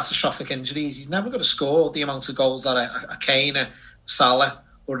have catastrophic injuries. He's never going to score the amount of goals that a Kane, a Salah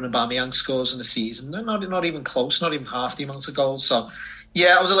or an Aubameyang scores in a season. Not even close, not even half the amount of goals. So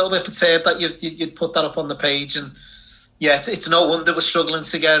yeah, I was a little bit perturbed that you'd put that up on the page, and yeah, it's no wonder we're struggling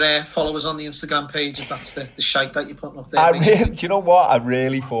to get followers on the Instagram page if that's the shite that you're putting up there. Do you know what? I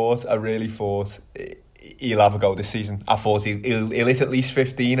really thought he'll have a go this season. I thought he'll hit at least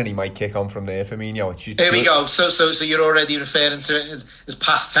 15 and he might kick on from there, Firmino. Here we go. So you're already referring to it as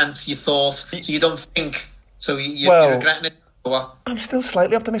past tense, you thought. So you don't think. So you're regretting it or what? I'm still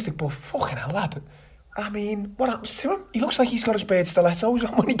slightly optimistic, but fucking hell, lad. I mean, what happens to him? He looks like he's got his bird stilettos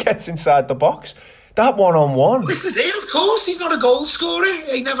on when he gets inside the box. That one-on-one. This is it, of course. He's not a goal scorer.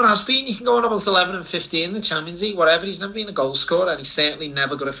 He never has been. You can go on about 11 and 15 in the Champions League, whatever. He's never been a goal scorer, and he's certainly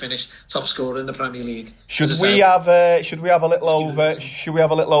never going to finish top scorer in the Premier League. Should we have a little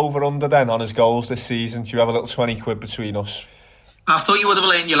over under then on his goals this season? Should we have a little 20 quid between us? I thought you would have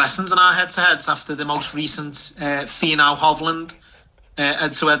learned your lessons in our head-to-heads after the most recent Finau Hovland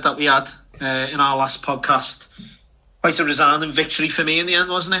head-to-head that we had in our last podcast. Quite a resounding victory for me in the end,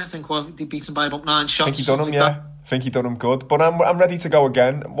 wasn't it? I think they beat him by about 9 shots. I think he done him, yeah. I think he done him good. But I'm ready to go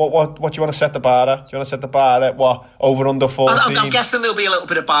again. What do you want to set the bar at? Do you want to set the bar at what? Over under 14? I'm guessing there'll be a little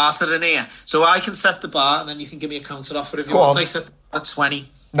bit of barter in here. So I can set the bar and then you can give me a counter offer if you want. I set the bar at 20.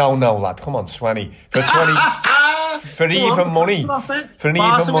 No, lad. Come on, 20. For 20. For even money. For an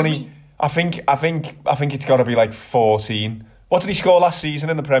even money. I think it's got to be like 14. What did he score last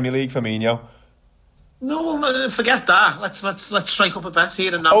season in the Premier League, Firmino? No, well, forget that. Let's strike up a bet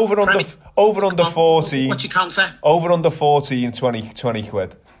here and now. Over under 14. What's your counter? Over under 14, 20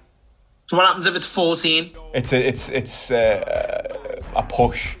 quid. So what happens if it's 14? It's a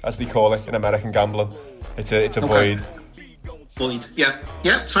push, as they call it in American gambling. It's a void. Void.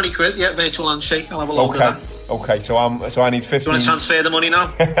 Yeah. 20 quid. Yeah, virtual handshake. I'll have a look at that. Okay. So I need 15. Do you want to transfer the money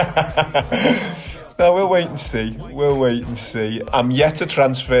now? No, we'll wait and see. I'm yet to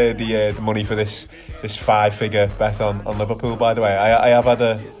transfer the money for this 5-figure bet on Liverpool, by the way. I have had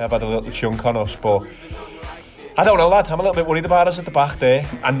a little chunk on us, but I don't know, lad. I'm a little bit worried about us at the back there.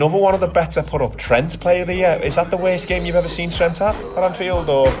 Another one of the bets I put up, Trent Player of the Year. Is that the worst game you've ever seen Trent at Anfield,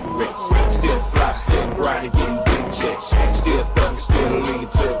 or? Still fly, still grinding, getting big checks. Still thugging, still leading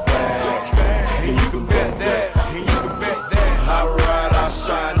to the bag. And you can bet that. I ride, I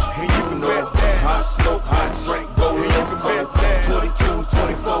shine. And you can know I smoke, I drink, go and you can bet that. 22,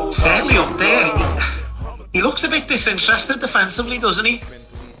 24. Certainly up there. He looks a bit disinterested defensively, doesn't he?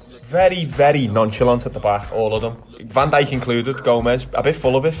 Very, very nonchalant at the back, all of them. Van Dijk included, Gomez, a bit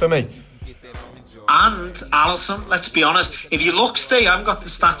full of it for me. And Alisson, let's be honest, if you look, Steve, I haven't got the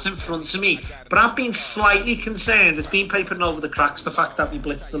stats in front of me, but I've been slightly concerned. It's been papering over the cracks, the fact that we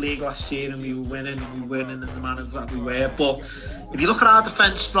blitzed the league last year and we were winning in the manner that we were. But if you look at our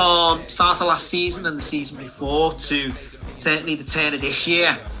defence from start of last season and the season before to certainly the turn of this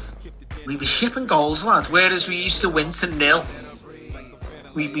year, we were shipping goals, lad, whereas we used to win to 0.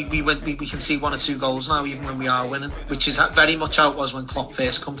 We can see 1 or 2 goals now, even when we are winning, which is very much how it was when Klopp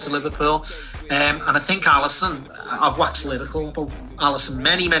first come to Liverpool. And I think Alisson, I've waxed lyrical about Alisson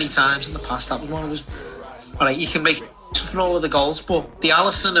many times in the past. That was one of his. All right, you can make for all of the goals, but the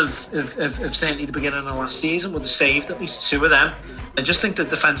Alisson of certainly the beginning of last season would have saved at least 2 of them. I just think the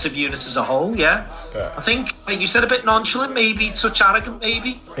defensive unit as a whole, yeah. I think, like you said, a bit nonchalant, maybe touch arrogant,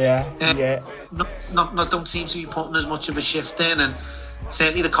 maybe. Yeah. Not don't seem to be putting as much of a shift in, and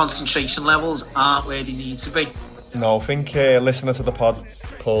certainly the concentration levels aren't where they need to be. No, I think listener to the pod,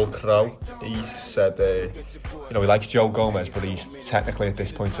 Paul Crow, he said, he likes Joe Gomez, but he's technically at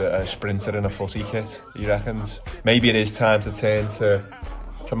this point a sprinter in a footy kit, he reckons. Maybe it is time to turn to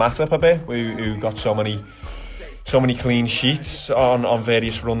Matip a bit, who got so many clean sheets on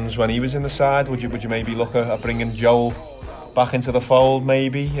various runs when he was in the side. Would you maybe look at bringing Joel back into the fold,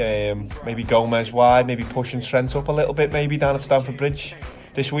 maybe Gomez wide, maybe pushing Trent up a little bit, maybe down at Stamford Bridge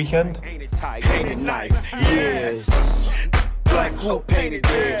this weekend? Ain't it nice? Yes. Black hoop painted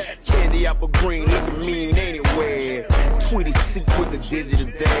there. Candy apple green, looking mean anywhere. Tweety seat with the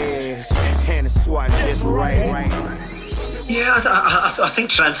digital dash. Hand and swat just right. Yeah, I think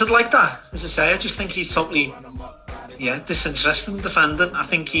Trent would like that. As I say, I just think he's totally disinterested in defending. I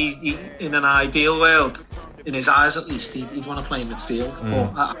think he in an ideal world, in his eyes at least, he'd want to play in midfield.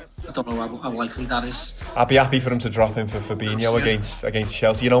 But I don't know how likely that is. I'd be happy for him to drop him for Fabinho against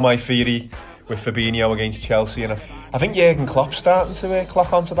Chelsea. You know my theory with Fabinho against Chelsea, and I think Jurgen Klopp's starting to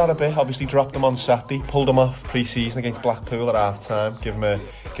clock onto that a bit. Obviously dropped him on Saturday, pulled him off pre-season against Blackpool at half-time, give him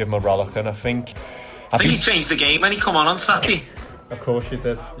give him a rollicking. I think he changed the game when he come on Saturday. Of course he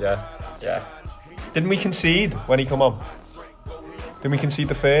did. Yeah. Didn't we concede when he come on? Didn't we concede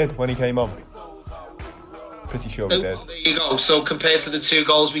the third when he came on? Pretty sure we did. There you go. So compared to the 2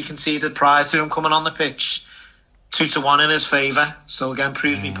 goals we conceded prior to him coming on the pitch, 2-1 in his favour. So again,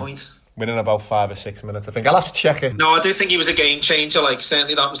 proves me point. Within about 5 or 6 minutes, I think. I'll have to check it. No, I do think he was a game changer. Like,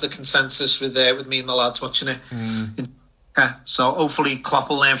 certainly that was the consensus with me and the lads watching it. So hopefully Klopp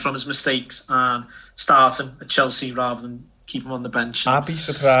will learn from his mistakes and start him at Chelsea rather than keep him on the bench. I'd be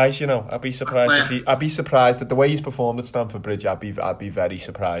surprised, I'd be surprised at the way he's performed at Stamford Bridge. I'd be very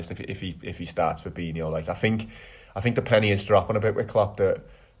surprised if he starts Fabinho. Like, I think the penny is dropping a bit with Klopp that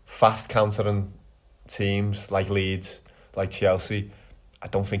fast countering teams like Leeds, like Chelsea, I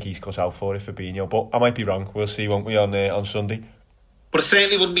don't think he's cut out for it, Fabinho. But I might be wrong. We'll see, won't we, on Sunday? But I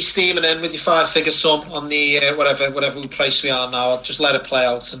certainly wouldn't be steaming in with your 5-figure sum on the whatever price we are now. I'd just let it play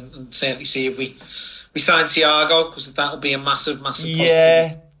out and certainly see if we sign Thiago, because that'll be a massive positive.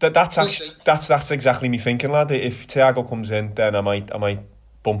 Yeah, that's exactly me thinking, lad. If Thiago comes in, then I might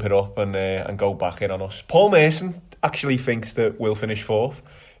bump it up and go back in on us. Paul Mason actually thinks that we'll finish 4th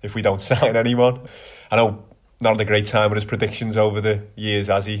if we don't sign anyone. I know. Not had a great time with his predictions over the years,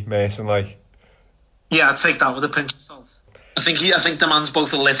 has he, Mason? Like, yeah, I'd take that with a pinch of salt. I think the man's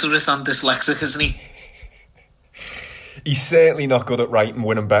both illiterate and dyslexic, isn't he? He's certainly not good at writing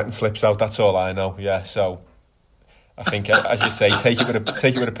winning betting slips out. That's all I know. Yeah, so I think, as you say, take it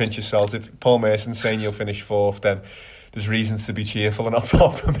with a pinch of salt. If Paul Mason's saying you'll finish 4th, then there's reasons to be cheerful and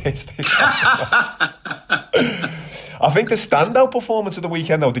optimistic. I think the standout performance of the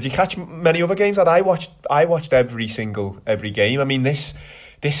weekend, though, did you catch many other games that I watched every game. I mean, these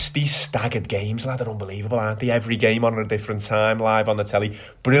staggered games, lad, are unbelievable, aren't they? Every game on at a different time, live on the telly.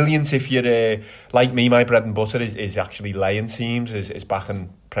 Brilliant if you're like me. My bread and butter is actually laying teams, is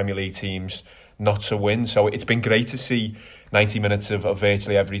backing Premier League teams not to win. So it's been great to see 90 minutes of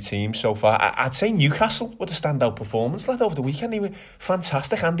virtually every team so far. I'd say Newcastle with a standout performance, lad, over the weekend. They were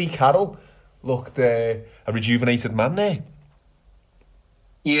fantastic. Andy Carroll looked a rejuvenated man there.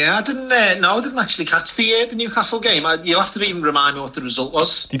 Yeah, I didn't actually catch the Newcastle game. You'll have to even remind me what the result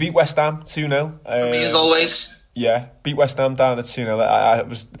was. They beat West Ham 2-0. For me, as always. Yeah, beat West Ham down at 2-0. I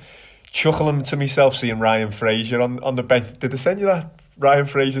was chuckling to myself seeing Ryan Fraser on the bench. Did they send you that Ryan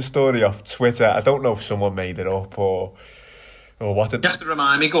Fraser story off Twitter? I don't know if someone made it up or what. You have to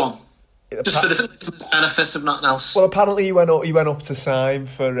remind me, go on. Just for the benefit of nothing else. Well, apparently he went up to sign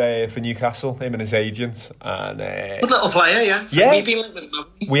for Newcastle, him and his agent, and good little player, yeah. We've been linked with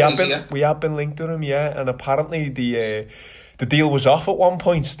him. We have been linked with him, yeah. And apparently the deal was off at one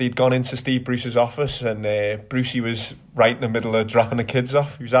point. They'd gone into Steve Bruce's office, and Brucey was right in the middle of dropping the kids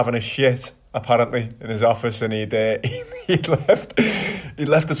off. He was having a shit, apparently, in his office, and he'd left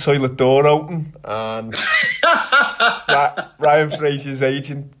the toilet door open, and Ryan Fraser's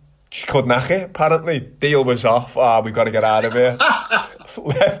agent just couldn't hack it, apparently. Deal was off. We've got to get out of here.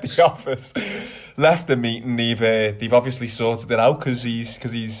 Left the office, left the meeting. They've obviously sorted it out because he's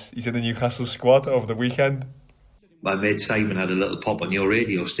in the Newcastle squad over the weekend. My mate Simon had a little pop on your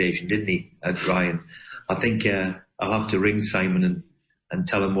radio station, didn't he, Ryan? I think I'll have to ring Simon and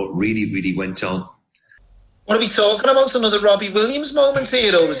tell him what really, really went on. What are we talking about? Another Robbie Williams moment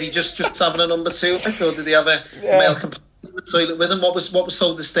here, or was he just having a number 2? Or did he have a male companion in the toilet with him? What was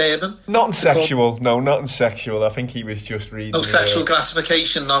so disturbing? Nothing sexual. No, nothing sexual. I think he was just reading. No sexual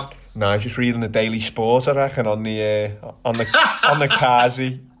gratification, no. No, I was just reading the Daily Sport, I reckon, on the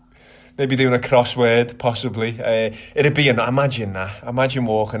Kazi. Maybe doing a crossword, possibly. It'd be imagine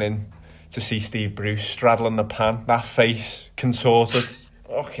walking in to see Steve Bruce straddling the pan, that face contorted.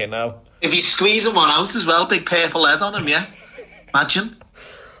 Okay, now. If he's squeezing one out as well, big purple head on him, yeah. Imagine.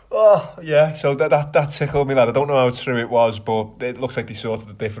 Oh, yeah, so that tickled me, lad. I don't know how true it was, but it looks like they sorted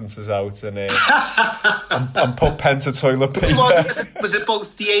the differences out and put pen to toilet paper. Was it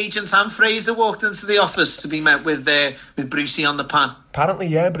both the agent and Fraser walked into the office to be met with Brucey on the pan? Apparently,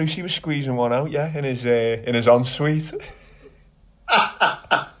 yeah, Brucey was squeezing one out, yeah, in his ensuite.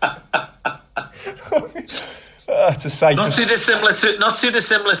 It's a sight. Not too dissimilar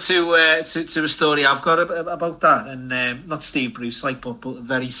to a story I've got about that, and not Steve Bruce, but a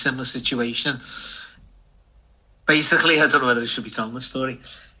very similar situation. Basically, I don't know whether I should be telling the story.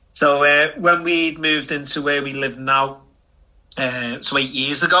 So when we moved into where we live now, so 8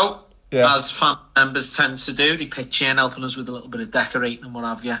 years ago, as family members tend to do, they pitch in, helping us with a little bit of decorating and what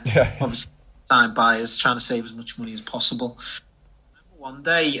have you. Yeah. Obviously, time buyers trying to save as much money as possible. One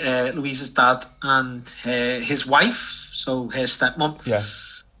day, Louisa's dad and his wife, so her stepmom,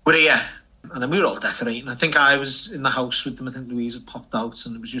 were here. And then we were all decorating. I think I was in the house with them. I think Louise had popped out,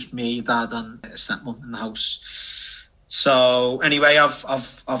 and it was just me, Dad, and stepmom in the house. So anyway,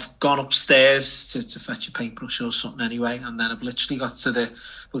 I've gone upstairs to fetch a paintbrush or something anyway, and then I've literally got to about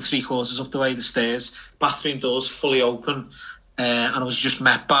 3/4 up the way the stairs. Bathroom doors fully open, and I was just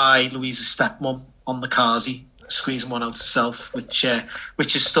met by Louise's stepmom on the carsy, squeezing one out herself, which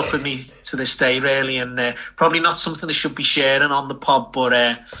has stuck with me to this day, really, and probably not something I should be sharing on the pod, but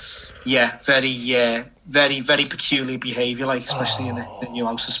very, very peculiar behaviour, like, especially in a new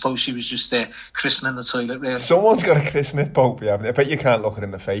house. I suppose she was just christening the toilet, really. Someone's got to christen it, Popey, haven't they? I bet you can't look it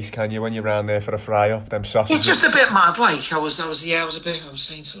in the face, can you, when you're round there for a fry-up, them sausages? It's just a bit mad, like, I was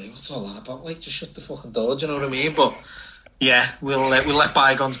saying to Lee, what's all that about? Like, just shut the fucking door, do you know what I mean? But yeah, we'll let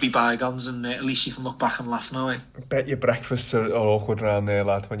bygones be bygones, and at least you can look back and laugh now, eh? I bet your breakfasts are awkward round there,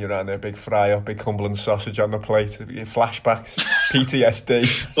 lad, when you're round there. Big fry-up, big Cumberland sausage on the plate, your flashbacks,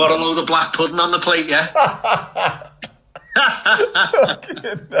 PTSD. What, a load of black pudding on the plate, yeah?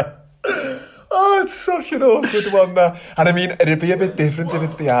 Oh, it's such an awkward one, that. And I mean, it'd be a bit different if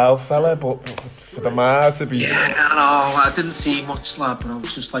it's the owl fella, but for the ma to be... Yeah, I know, I didn't see much, lad, but I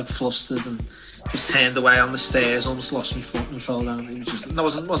was just, like, flustered and just turned away on the stairs, almost lost my foot and fell down. It was just, no,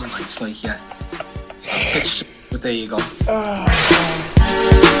 it wasn't nice, like, yeah. But there you go.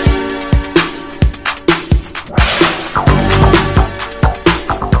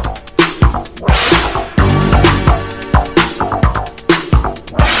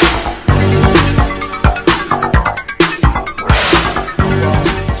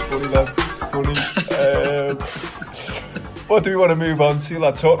 What do we want to move on to,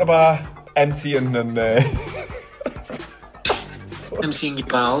 lad? Talking about emptying and emptying your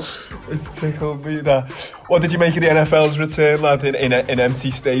bowels. It's tickled me, that. What did you make of the NFL's return, lad, in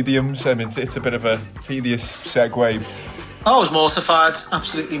empty stadiums? I mean, it's a bit of a tedious segue. I was mortified,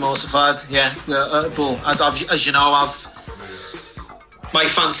 absolutely mortified. Yeah, but as you know, my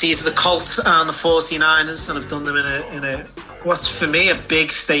fancies are the Colts and the 49ers, and I've done them in a what's for me a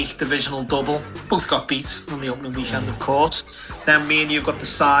big stake divisional double. Both got beat on the opening weekend, of course. Then me and you got the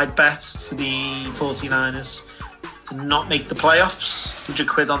side bet for the 49ers to not make the playoffs.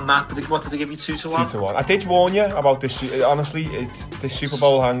 £100 on that. What did they give you, 2-1? 2-1. I did warn you about this. Honestly, this Super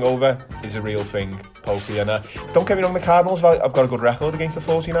Bowl hangover is a real thing, Popey. And don't get me wrong, the Cardinals have got a good record against the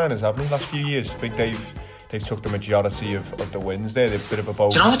 49ers, haven't they, last few years? I think they've took the majority of the wins there. They're a bit of a bowl.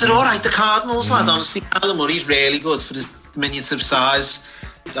 Do you know what, they're all right, the Cardinals, lad. Honestly, Kyler Murray's really good for his diminutive size.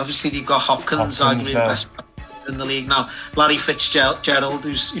 Obviously, they've got Hopkins arguably the best in the league now. Larry Fitzgerald,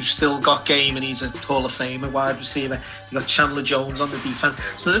 who's still got game, and he's a Hall of Famer wide receiver. You've got Chandler Jones on the defense.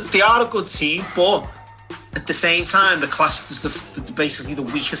 So they are a good team, but at the same time, the class is basically the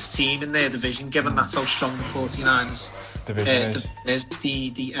weakest team in their division, given that's how strong the 49ers division is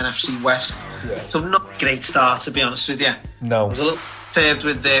the NFC West. Yeah. So not a great start, to be honest with you. No. I was a little disturbed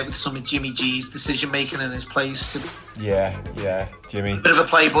with some of Jimmy G's decision making in his place. Yeah, Jimmy. Bit of a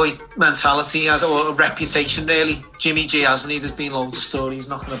playboy mentality, or a reputation, really. Jimmy G, hasn't he? There's been loads of stories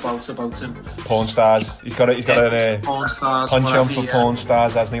knocking about him. Porn stars. He's got a porn stars, penchant for porn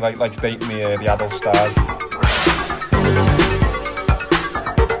stars, hasn't he? Like dating the adult stars.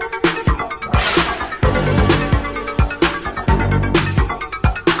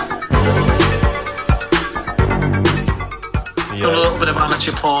 Done a little bit of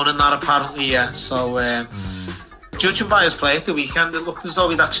amateur porn and that, apparently, yeah. So, judging by his play at the weekend, it looked as though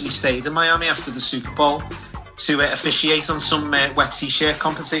he'd actually stayed in Miami after the Super Bowl to officiate on some wet t-shirt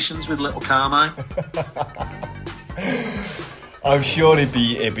competitions with Little Carmine. I'm sure he'd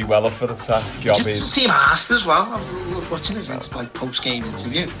be well up for the task job. He just seemed arsed as well. I'm watching his post-game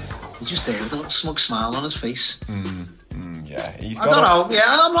interview. He's just there with a little smug smile on his face. Yeah, I don't know. Yeah,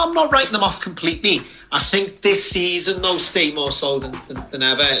 I'm not writing them off completely. I think this season, though, State more so than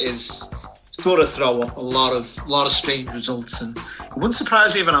ever, is got to throw up a lot of strange results, and it wouldn't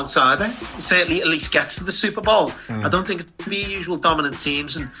surprise me if an outsider certainly at least gets to the Super Bowl. I don't think it's going to be usual dominant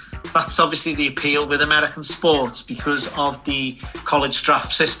teams, and that's obviously the appeal with American sports because of the college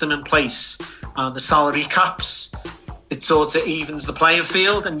draft system in place and the salary caps. It sort of evens the playing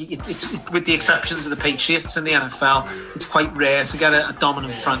field, and it's with the exceptions of the Patriots and the NFL, it's quite rare to get a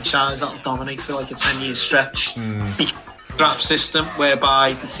dominant franchise that'll dominate for like a 10-year stretch. Draft system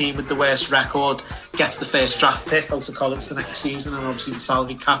whereby the team with the worst record gets the first draft pick out of college the next season, and obviously the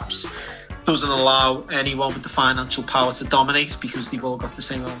salary caps doesn't allow anyone with the financial power to dominate because they've all got the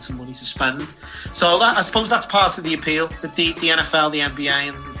same amount of money to spend. So I suppose that's part of the appeal with the NFL, the NBA,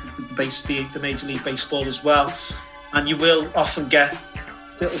 and the Major League Baseball as well. And you will often get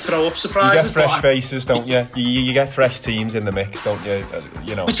little throw-up surprises. You get fresh faces, don't you? You get fresh teams in the mix, don't you?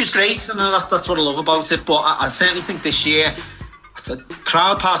 You know, which is great, and that's what I love about it. But I certainly think this year, the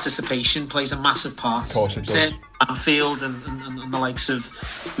crowd participation plays a massive part. Of course it does. Anfield and the likes of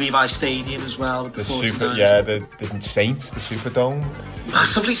Levi Stadium as well with the 49ers. The Saints, the Superdome.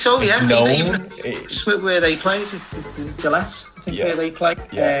 Massively so, yeah. It's even where they play, the Gillette, I think, where they play.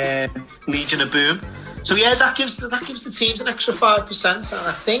 Legion of Boom. So yeah, that gives the teams an extra 5%, and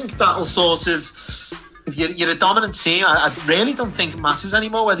I think that'll sort of, if you're a dominant team, I really don't think it matters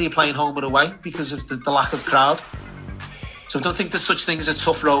anymore whether you're playing home or away because of the lack of crowd. So I don't think there's such thing as a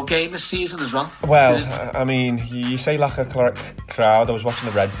tough road game this season as well. Well, I mean, you say lack of crowd. I was watching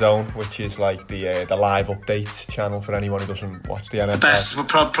the Red Zone, which is like the live update channel for anyone who doesn't watch the NFL. The best,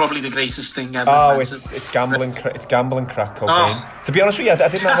 probably the greatest thing ever. Oh, it's gambling. It's gambling crack cocaine. To be honest with you, I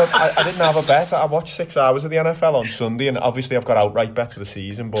didn't have a bet. I watched 6 hours of the NFL on Sunday, and obviously I've got outright bets for the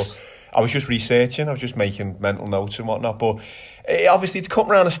season, but I was just researching. I was just making mental notes and whatnot, but. Obviously, it's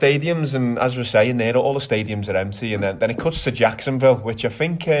cutting around the stadiums, and as we're saying there, all the stadiums are empty, and then it cuts to Jacksonville, which I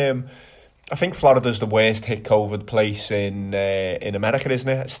think Florida's the worst hit COVID place in America, isn't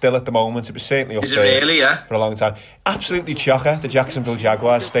it? Still at the moment, it was certainly up there really, yeah? For a long time. Absolutely chocker, the Jacksonville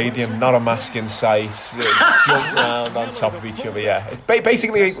Jaguars Stadium, not a mask in sight, jump round on top of each other. Yeah, it's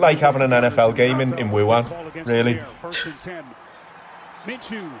basically like having an NFL game in Wuhan, really.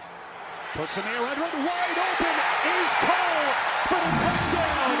 Minshew puts an air under it, wide open is Cole for the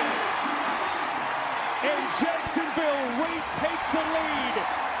touchdown. And Jacksonville retakes the lead.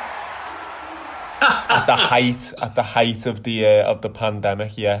 At the height of the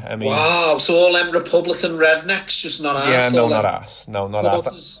pandemic, yeah. I mean, wow. So all them Republican rednecks just not asked. Yeah, no, not asked. No, not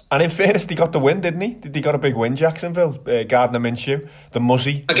asked. And in fairness, they got the win, didn't he? They got a big win, Jacksonville. Gardner Minshew, the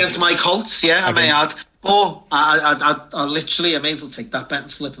Muzzy against my Colts. Yeah, I may add. Oh, I literally, I may as well take that betting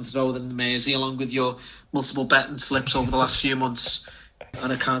slip and throw it in the Mersey along with your multiple betting slips over the last few months,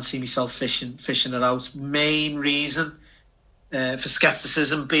 and I can't see myself fishing it out. Main reason for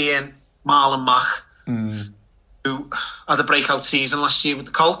scepticism being Marlon Mack, who had a breakout season last year with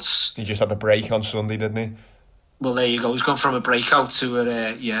the Colts. He just had the break on Sunday, didn't he? Well, there you go. He's gone from a breakout to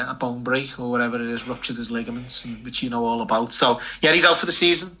a bone break or whatever it is, ruptured his ligaments, which you know all about. So yeah, he's out for the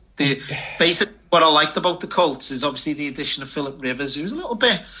season. Basically, what I liked about the Colts is obviously the addition of Phillip Rivers, who's a little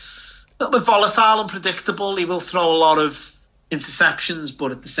bit volatile and predictable. He will throw a lot of interceptions,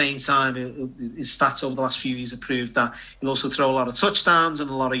 but at the same time, his stats over the last few years have proved that he'll also throw a lot of touchdowns and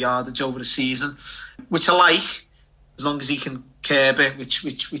a lot of yardage over the season, which I like, as long as he can curb it, which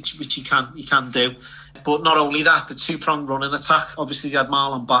he can do. But not only that, the two-pronged running attack. Obviously, they had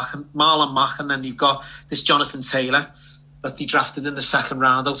Marlon Mack, and then you've got this Jonathan Taylor that they drafted in the second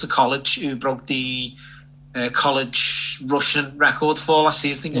round out of college, who broke the college rushing record for last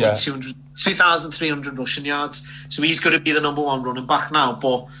season. I think it was 2,300 rushing yards. So he's going to be the number one running back now.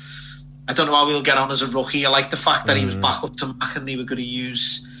 But I don't know how he'll get on as a rookie. I like the fact that he was back up to Mack and they were going to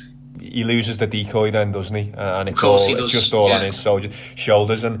use... He loses the decoy then, doesn't he? And it's just all on his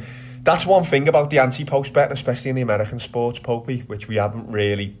shoulders. And that's one thing about the anti-post betting, especially in the American sports, Popey, which we haven't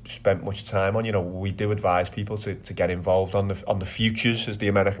really spent much time on. You know, we do advise people to get involved on the futures, as the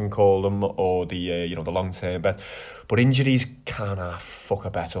American call them, or the the long-term bet. But injuries can't fuck a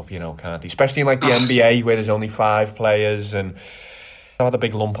bet up, can't they? Especially in like the NBA, where there's only 5 players, and I had a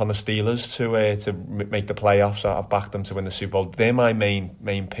big lump on the Steelers to make the playoffs. I've backed them to win the Super Bowl. They're my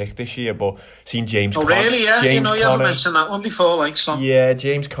main pick this year. But seeing James Conner... Oh, really? Yeah, you haven't mentioned that one before, like some... Yeah,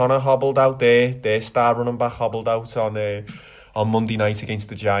 James Conner hobbled out there. Their star running back hobbled out on Monday night against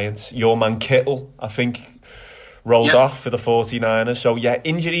the Giants. Your man Kittle, I think, rolled off for the 49ers. So, yeah,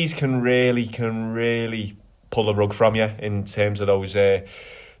 injuries can really pull the rug from you in terms of those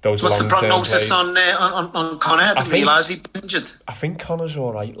what's the prognosis on Conner? I didn't realise he'd been injured. I think Connor's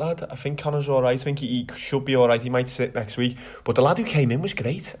all right, lad. I think he should be all right. He might sit next week. But the lad who came in was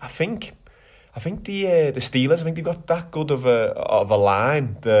great. I think the Steelers, I think they've got that good of a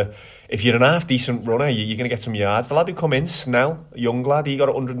line. If you're an half-decent runner, you're going to get some yards. The lad who come in, Snell, a young lad, he got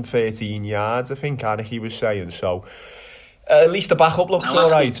 113 yards, I think, he was saying. So... at least the backup looks all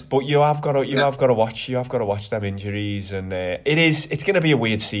right, good. But you have got to watch them injuries, and it's going to be a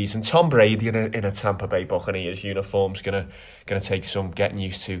weird season. Tom Brady in a Tampa Bay Buccaneers uniform's going to take some getting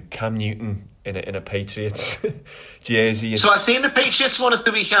used to. Cam Newton in a Patriots jersey. So I seen the Patriots won at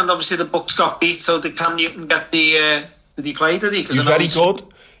the weekend. Obviously the Bucs got beat. So did Cam Newton get the? Did he play? Did he? He was very good.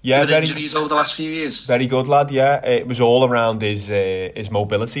 Yeah, with injuries over the last few years. Very good, lad. Yeah, it was all around his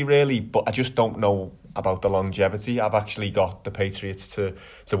mobility, really. But I just don't know about the longevity. I've actually got the Patriots to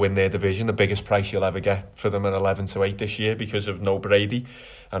win their division, the biggest price you'll ever get for them at 11-8 this year because of no Brady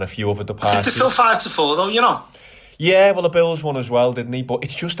and a few other departures. I think they're still 5-4 though, you know. Yeah, well, the Bills won as well, didn't he? But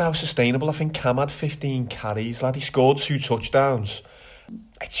it's just how sustainable. I think Cam had 15 carries, lad. He scored 2 touchdowns.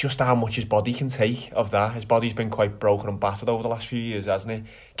 It's just how much his body can take of that. His body's been quite broken and battered over the last few years, hasn't it?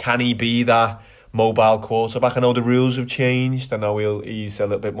 Can he be that mobile quarterback? I know the rules have changed. I know he's a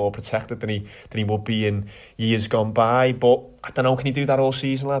little bit more protected than he would be in years gone by. But I don't know, can he do that all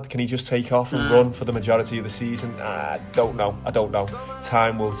season, lad? Can he just take off and run for the majority of the season? I don't know.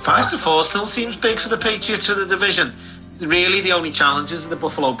 Time will tell. 5-4 still seems big for the Patriots for the division. Really, the only challenges are the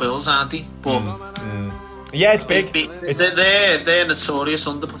Buffalo Bills, aren't they? But yeah, it's big. They're notorious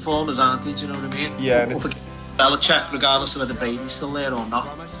underperformers, aren't they? Do you know what I mean? Yeah. Belichick, regardless of whether Brady's still there or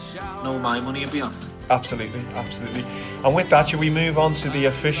not. No, my money would be on. Absolutely. And with that, should we move on to the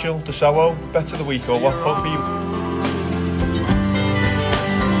official DeSoto bet of the week, or what? Hope you.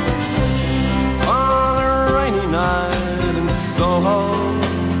 On a rainy night in Soho,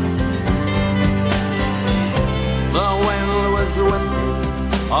 the wind was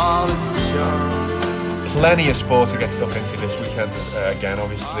whistling all its show. Plenty of sport to get stuck into this weekend. Again,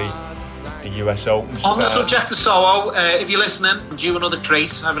 obviously, the US Open. On the subject of Soho, if you're listening, I'm due another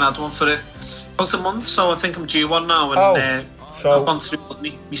crate. I haven't had one for about a month, so I think I'm due one now. And I've gone through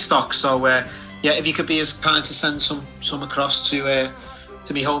my stock. So yeah, if you could be as kind to send some across to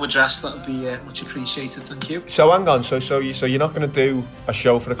my home address, that would be much appreciated. Thank you. So hang on, so you're not going to do a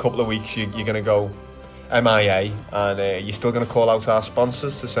show for a couple of weeks. You're going to go MIA, and you're still going to call out our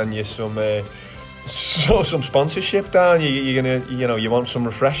sponsors to send you some sponsorship down. You're gonna, you want some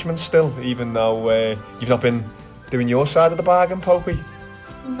refreshments still, even though you've not been doing your side of the bargain, Popey.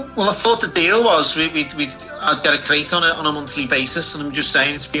 Well, I thought the deal was I'd get a crate on a monthly basis, and I'm just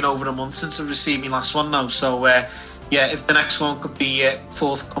saying it's been over a month since I've received my last one now. So yeah, if the next one could be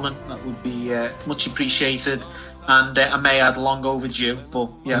forthcoming, that would be much appreciated. And I may add long overdue, but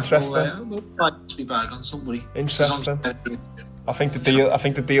yeah, we'll try to be back on somebody. Interesting. I think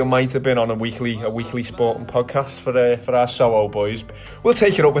the deal might have been on a weekly sporting podcast for our Soho boys. We'll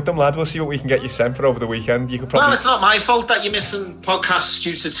take it up with them, lad. We'll see what we can get you sent for over the weekend. You could probably. Well, it's not my fault that you're missing podcasts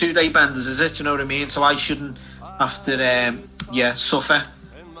due to 2-day benders, is it? Do you know what I mean? So I shouldn't have to suffer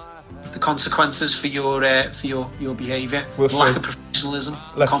the consequences for your behaviour. Lack of professionalism,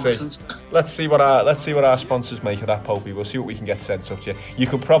 competence. Let's see what our sponsors make of that, Popey. We'll see what we can get sent up to you. You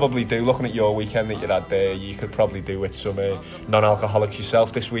could probably do, looking at your weekend that you had there, you could probably do with some non-alcoholics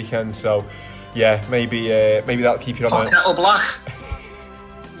yourself this weekend. So yeah, maybe that'll keep you on. Kettle black.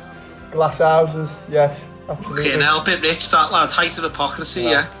 Glass houses, yes, absolutely. A bit rich, that lad. Height of hypocrisy,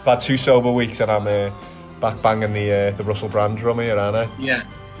 yeah. I've had 2 sober weeks and I'm back banging the Russell Brand drum here, aren't I? Yeah.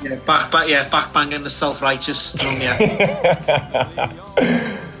 Yeah, back banging the self-righteous drum, yeah.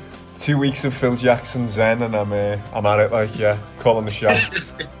 2 weeks of Phil Jackson Zen, and I'm at it, calling the shot.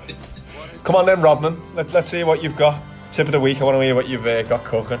 Come on then, Rodman. Let's hear what you've got. Tip of the week. I want to hear what you've got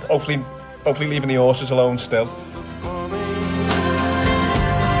cooking. Hopefully leaving the horses alone still.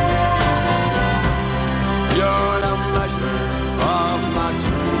 You're the measure of my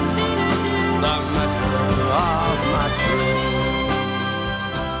dream, the measure of my dream.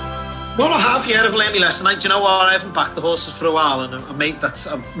 Well, I have, yeah, I've learned my lesson. Do you know what? I haven't backed the horses for a while, and I'm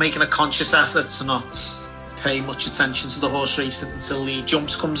making a conscious effort to not pay much attention to the horse racing until the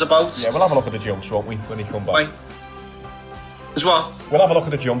jumps comes about. Yeah, we'll have a look at the jumps, won't we, when they come back? Right. As well? We'll have a look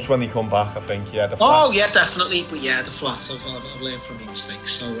at the jumps when they come back, I think, yeah. Oh, yeah, definitely. But yeah, the flats, I've learned from my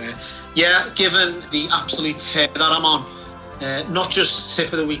mistakes. So, given the absolute tip that I'm on, not just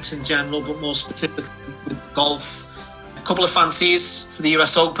tip of the weeks in general, but more specifically with golf, a couple of fancies for the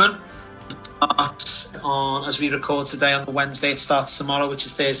US Open. On, as we record today on the Wednesday, it starts tomorrow, which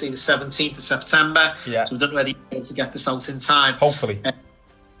is Thursday the 17th of September. Yeah. So we don't know whether you'll be able to get this out in time. Hopefully.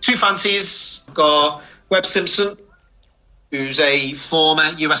 2 fancies. We've got Webb Simpson, who's a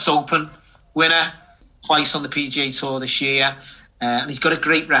former US Open winner, twice on the PGA Tour this year. And he's got a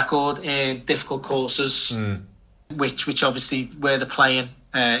great record in difficult courses, which obviously where they're playing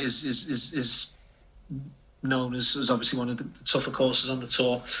is known as obviously one of the tougher courses on the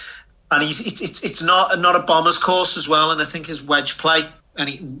tour. And it's not a bomber's course as well, and I think his wedge play, and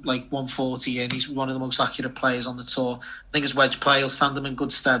he, like 140, and he's one of the most accurate players on the tour. I think his wedge play will stand him in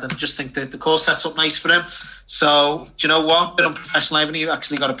good stead, and I just think that the course sets up nice for him. So, do you know what? A bit unprofessional, haven't you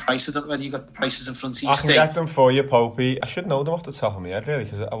actually got a price? I don't know whether you got the prices in front of you. I can get them for you, Popey. I should know them off the top of my head, really,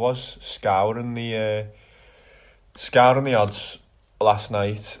 because I was scouring the odds last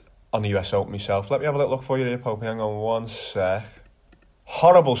night on the US Open myself. Let me have a little look for you here, Popey. Hang on one sec.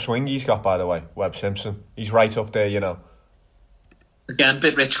 Horrible swing he's got, by the way, Webb Simpson. He's right up there, you know. Again, a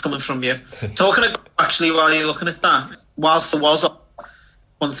bit rich coming from you. Talking of, actually, while you're looking at that, whilst there was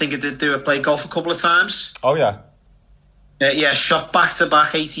one thing I did do, I played golf a couple of times. Oh, yeah? Yeah, shot back-to-back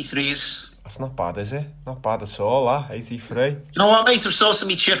 83s. That's not bad, is it? Not bad at all, that, 83. You know what, mate? I've sorted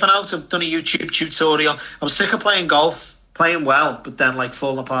me chipping out. I've done a YouTube tutorial. I was sick of playing golf, playing well, but then like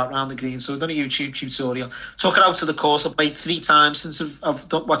falling apart around the green. So I've done a YouTube tutorial. Took it out to the course. I've played 3 times since I've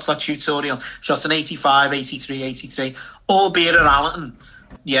watched that tutorial. Shot an 85, 83, 83. Albeit at Allerton.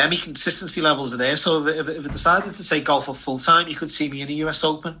 Yeah, my consistency levels are there. So if I decided to take golf up full time, you could see me in a US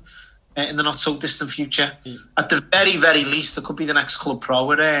Open in the not so distant future. At the very, very least, there could be the next club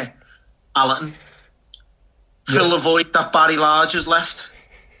pro at Allerton. Fill the void that Barry Large has left.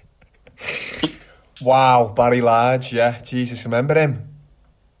 Wow, Barry Large, yeah. Jesus, remember him?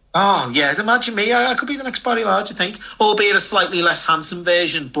 Oh, yeah, imagine me. I could be the next Barry Large, I think. Albeit a slightly less handsome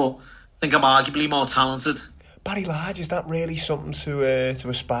version, but I think I'm arguably more talented. Barry Large, is that really something to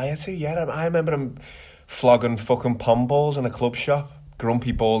aspire to? Yeah, I remember him flogging fucking pom balls in a club shop.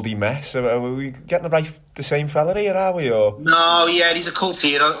 Grumpy, baldy mess. Are we getting the same fella here, are we? Or? No, yeah, he's a cult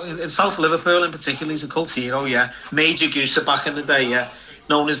hero. In South Liverpool in particular, he's a cult hero, yeah. Major Gooser back in the day, yeah.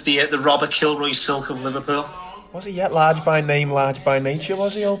 Known as the Robert Kilroy Silk of Liverpool. Was he yet large by name, large by nature,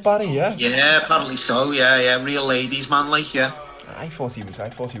 was he, old Barry, yeah? Yeah, apparently so, yeah. Real ladies man, like, yeah. I thought he was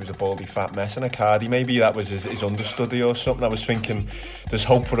a baldy fat mess in a cardi. Maybe that was his understudy or something. I was thinking there's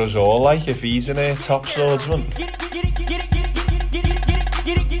hope for us all, like, if he's in a top swordsman.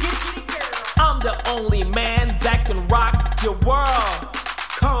 I'm the only man that can rock your world.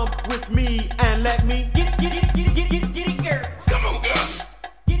 Come with me and let me get it, girl. Come on, girl.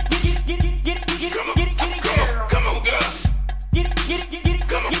 Come on, girl. Get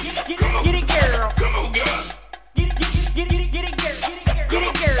it, girl. Come on, girl.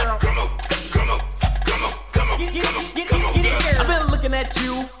 I've been looking at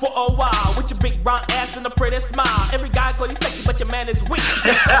you for a while with your big round ass and a pretty smile. Every guy call you sexy, but your man is weak.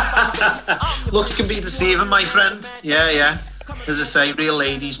 Looks can be deceiving, my friend. Yeah. As I say, real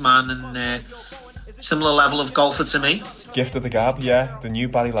ladies man, and similar level of golfer to me. Gift of the gab, yeah. The new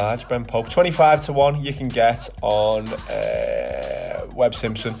Barry Large, Ben Pope. 25-1 you can get on Webb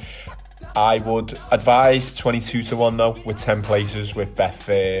Simpson. I would advise 22-1 though, with 10 places with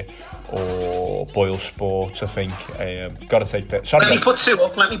Betfair or Boyle Sports, I think. Got to take that. Sorry, Let me put two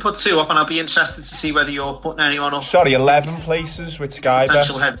up, and I'll be interested to see whether you're putting anyone up. Sorry, 11 places with Sky Bet.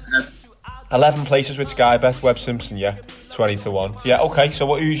 Head. 11 places with Sky Bet, Webb Simpson, yeah. 20-1. Yeah, okay, so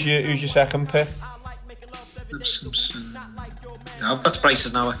who's your second pick? Webb Simpson. Yeah, I've got the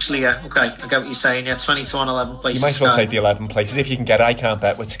prices now, actually, yeah. Okay, I get what you're saying, yeah. 20-1, 11 places. You might as well Sky. take the 11 places. If you can get it, I can't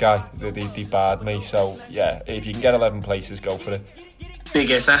bet with Sky. They barred me, so yeah, if you can get 11 places, go for it. Big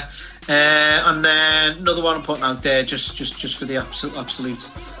hitter. And then another one I'm putting out there just for the absolute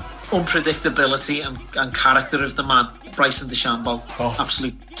unpredictability and character of the man, Bryson DeChambeau.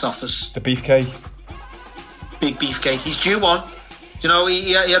 Absolute toughness. The beefcake. Big beefcake. He's due one. You know,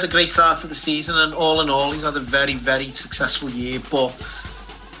 he had a great start to the season, and all in all, he's had a very, very successful year. But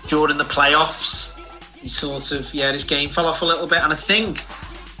during the playoffs, he sort of, his game fell off a little bit. And I think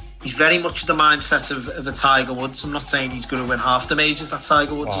he's very much the mindset of a Tiger Woods. I'm not saying he's going to win half the majors that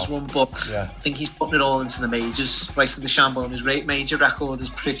Tiger Woods has won, but I think he's putting it all into the majors. Bryson DeChambeau, and his major record is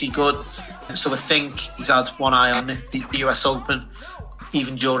pretty good. And so I think he's had one eye on the US Open,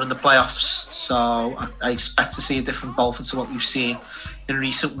 even during the playoffs. So I expect to see a different golfer to what we've seen in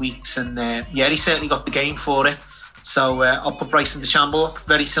recent weeks. And he certainly got the game for it. So I'll put Bryson DeChambeau up.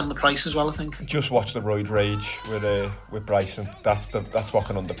 Very similar price as well, I think. Just watch the roid rage with Bryson. That's what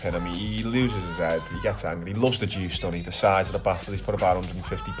can underpin him. He loses his head. He gets angry. He loves the juice, doesn't he? The size of the bastard. He's put about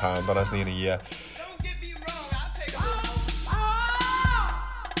 150 pounds on, hasn't he, in a year?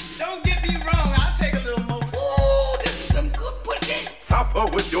 Don't get me wrong, I'll take a little more. Ooh, this is some good pudding. Supper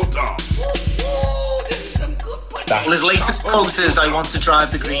with your dog. Ooh, this is some good pudding. Well, his latest quote is, "I want to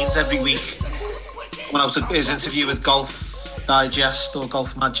drive the greens every week." When I was at his interview with Golf Digest or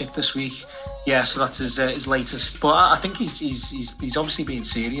Golf Magic this week, so that's his latest. But I think he's obviously being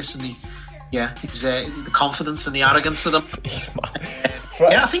serious, and he's the confidence and the arrogance of them.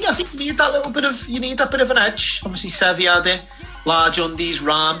 I think you need that bit of an edge. Obviously, Sevi had it, large undies,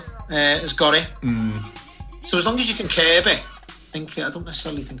 Rahm has got it. So as long as you can curb it, I don't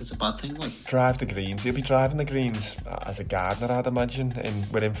necessarily think it's a bad thing. Like, drive the greens. He'll be driving the greens as a gardener, I'd imagine,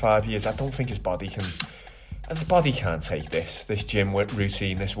 within 5 years. I don't think his body can. his body can't take this gym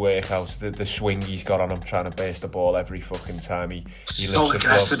routine, this workout, the swing he's got on him, trying to burst the ball every fucking time he so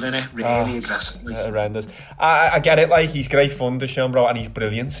aggressive, innit? Really aggressive. Horrendous. I get it, like, he's great fun, DeChambeau, and he's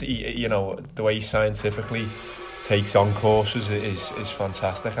brilliant. He, the way he scientifically takes on courses is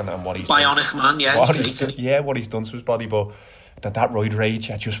fantastic, and what he's bionic done, man, yeah, what he's done to his body. But that roid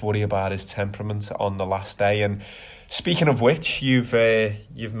rage, I just worry about his temperament on the last day. And speaking of which, you've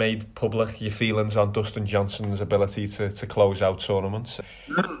made public your feelings on Dustin Johnson's ability to close out tournaments.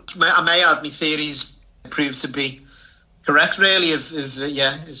 I may add, my theories proved to be correct, really,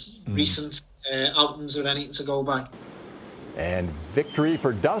 his recent outings or anything to go by. And victory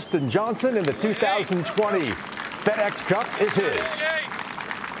for Dustin Johnson in the 2020 FedEx Cup is his.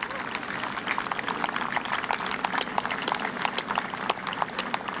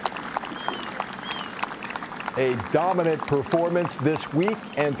 A dominant performance this week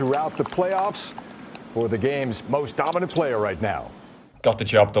and throughout the playoffs for the game's most dominant player right now. Got the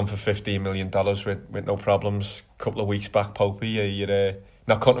job done for $15 million with no problems. A couple of weeks back, Popey, you're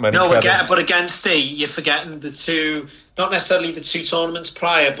not cutting him any credit. But against you're forgetting the two, not necessarily the two tournaments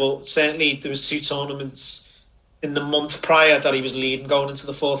prior, but certainly there was two tournaments in the month prior that he was leading going into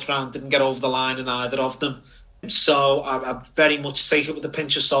the fourth round, didn't get over the line in either of them. So I very much take it with a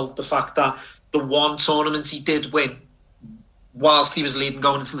pinch of salt, the fact that the one tournament he did win whilst he was leading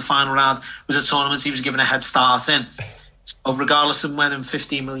going into the final round was a tournament he was given a head start in. So regardless of winning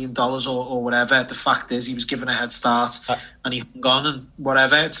 $15 million or whatever, the fact is he was given a head start and he hung on and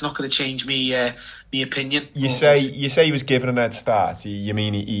whatever. It's not going to change me opinion. You say he was given a head start. You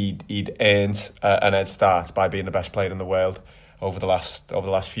mean he'd earned an head start by being the best player in the world over the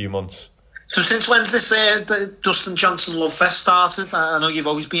last few months? So since when's this Dustin Johnson love fest started? I know you've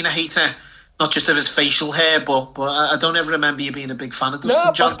always been a hater, not just of his facial hair, but I don't ever remember you being a big fan of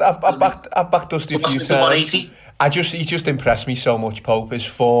Dustin Johnson. I've backed Dusty a few times. He's just impressed me so much, Pope. His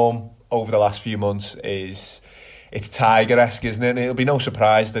form over the last few months it's Tiger-esque, isn't it? And it'll be no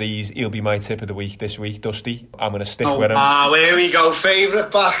surprise that he'll be my tip of the week this week, Dusty. I'm going to stick with him. Oh, here we go, favourite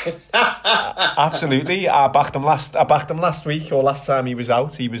back. Absolutely. I backed him last week, or last time he was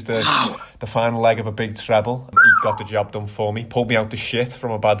out. He was the final leg of a big treble. He got the job done for me. Pulled me out the shit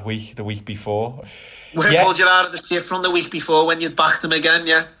from a bad week the week before. Pulled you out of the shit from the week before when you'd backed him again,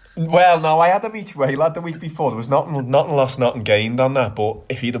 yeah? Well, no, I had him each way, lad, the week before. There was nothing lost, nothing gained on that. But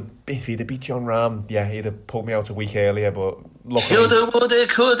if he'd have beat John Rahm, yeah, he'd have pulled me out a week earlier. But luckily, shoulda, woulda,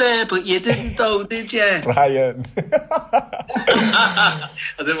 coulda, but you didn't, though, did you, Brian? I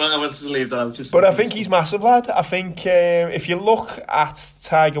wanted to leave that out. But I think he's massive, lad. I think if you look at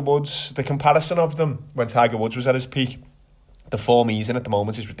Tiger Woods, the comparison of them when Tiger Woods was at his peak, the form he's in at the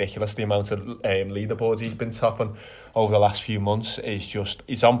moment is ridiculous. The amount of leaderboards he's been topping over the last few months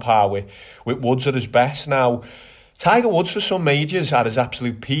is on par with Woods at his best. Now, Tiger Woods for some majors at his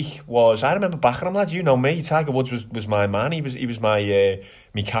absolute peak I remember backing him, lad. You know me. Tiger Woods was my man. He was my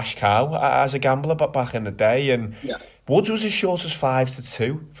cash cow as a gambler back in the day, and Woods was as short as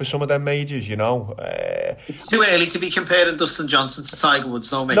 5-2 for some of them majors, you know. It's too early to be comparing Dustin Johnson to Tiger Woods,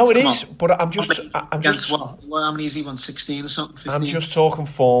 though, mate. No, it is, but I'm just... how many is he, 16 or something, 15? I'm just talking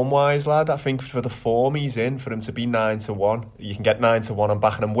form-wise, lad. I think for the form he's in, for him to be 9-1, you can get 9-1, I'm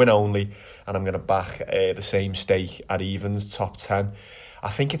backing him win only, and I'm going to back the same stake at evens, top 10. I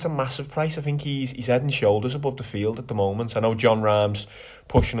think it's a massive price. I think he's head and shoulders above the field at the moment. I know John Rahm's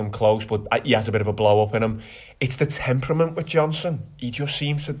pushing him close, but he has a bit of a blow-up in him. It's the temperament with Johnson. He just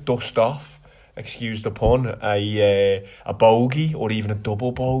seems to dust off, excuse the pun, a bogey or even a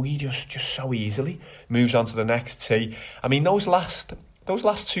double bogey just so easily. Moves on to the next tee. I mean, those last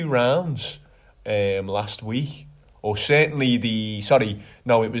two rounds last week, or certainly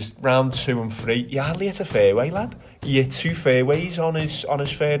it was round 2 and 3. He hardly hit a fairway, lad. He hit 2 fairways on his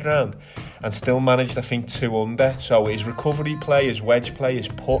third round and still managed, I think, 2 under. So his recovery play, his wedge play, his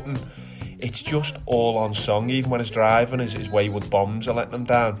putting, it's just all on song. Even when he's driving, his wayward bombs are letting him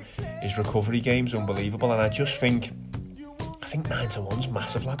down. His recovery game's unbelievable, and I think 9-1's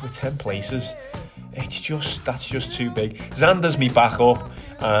massive, lad, with 10 places. That's just too big. Xander's me back up,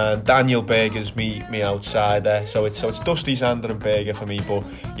 and Daniel Berger's me outsider. So it's Dusty, Xander and Berger for me. But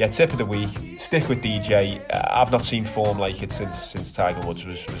yeah, tip of the week, stick with DJ. I've not seen form like it since Tiger Woods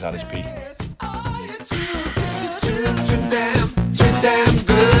was at his peak. Too damn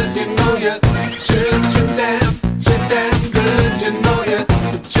good, you know you. Too damn good, you know you.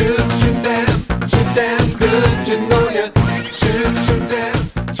 Too damn good, you know you. Too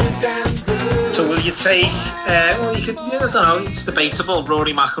damn good. So will you take? I don't know. It's debatable.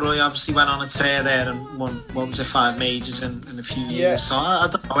 Rory McIlroy obviously went on a tear there and won 5 majors in a few years. So I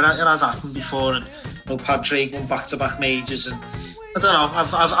don't know. It has happened before, and Padraig won back-to-back majors, and I don't know.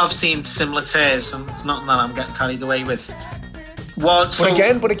 I've seen similar tears, and it's not that I'm getting carried away with.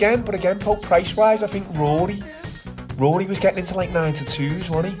 But again, Paul, price-wise, I think Rory was getting into like 9-2s,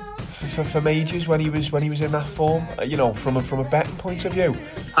 wasn't he? For majors when he was in that form, from a betting point of view.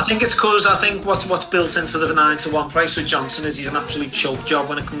 I think it's because what's built into the 9-1 price with Johnson is he's an absolute choke job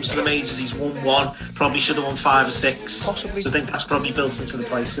when it comes to the majors. He's won one, probably should have won 5 or 6. Possibly. So I think that's probably built into the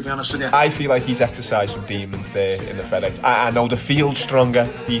price, to be honest with you. I feel like he's exercised some demons there in the FedEx. I know the field's stronger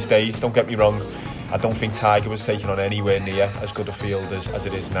these days, don't get me wrong. I don't think Tiger was taking on anywhere near as good a field as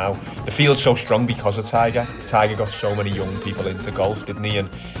it is now. The field's so strong because of Tiger. Tiger got so many young people into golf, didn't he? And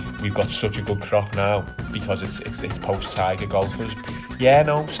we've got such a good crop now because it's post-Tiger golfers. Yeah,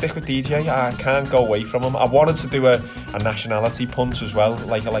 no, stick with DJ. I can't go away from him. I wanted to do a nationality punt as well,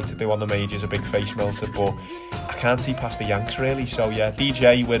 like I like to do on the majors, a big face melter, but I can't see past the Yanks really. So yeah,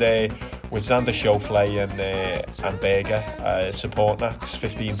 DJ with Xander Schauffele and Berger, support Nax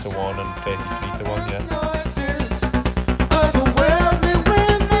 15-1 and 33-1. Yeah.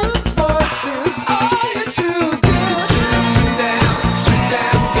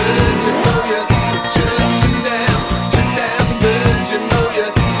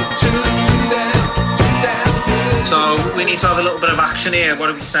 We need to have a little bit of action here. What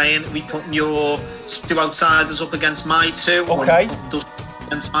are we saying? Are we putting your 2 outsiders up against my 2? Okay. Those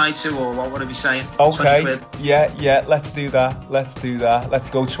against my 2, or what are we saying? Okay. Yeah. Let's do that. Let's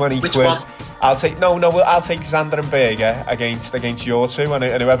go 20 Which quid. One? I'll take Xander and Berger against your 2, and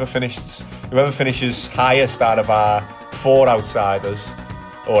whoever finishes highest out of our 4 outsiders,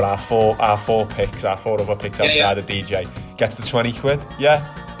 or our four other picks outside of DJ, gets the 20 quid.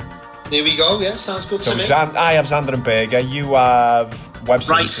 Yeah. There we go, yeah, sounds good to me. I have Xander and Berger, you have Webb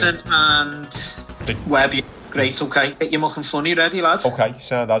Bryson and Webb. Great, okay. Get your mucking funny ready, lad. Okay,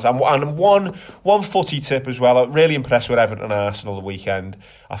 sound as. And one footy tip as well. I'm really impressed with Everton and Arsenal the weekend.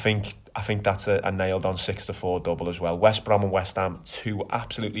 I think that's a nailed on 6-4 double as well. West Brom and West Ham, 2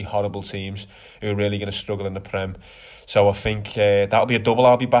 absolutely horrible teams who are really going to struggle in the Prem. So I think that'll be a double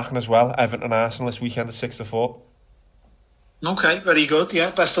I'll be backing as well. Everton and Arsenal this weekend at 6-4. Okay, very good.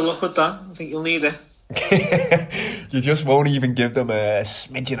 Yeah, best of luck with that. I think you'll need it. You just won't even give them a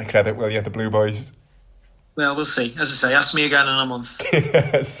smidgen of credit, will you, the Blue Boys? Well, we'll see. As I say, ask me again in a month.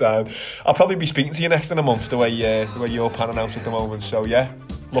 Sad. I'll probably be speaking to you next in a month, the way you're panning out at the moment. So yeah,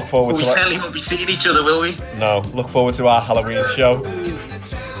 look forward to it. We certainly won't be seeing each other, will we? No, look forward to our Halloween show.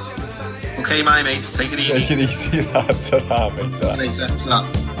 Okay, my mates, take it easy. Take it easy, lads. Ta-ra, mate. Later. Ta-ra.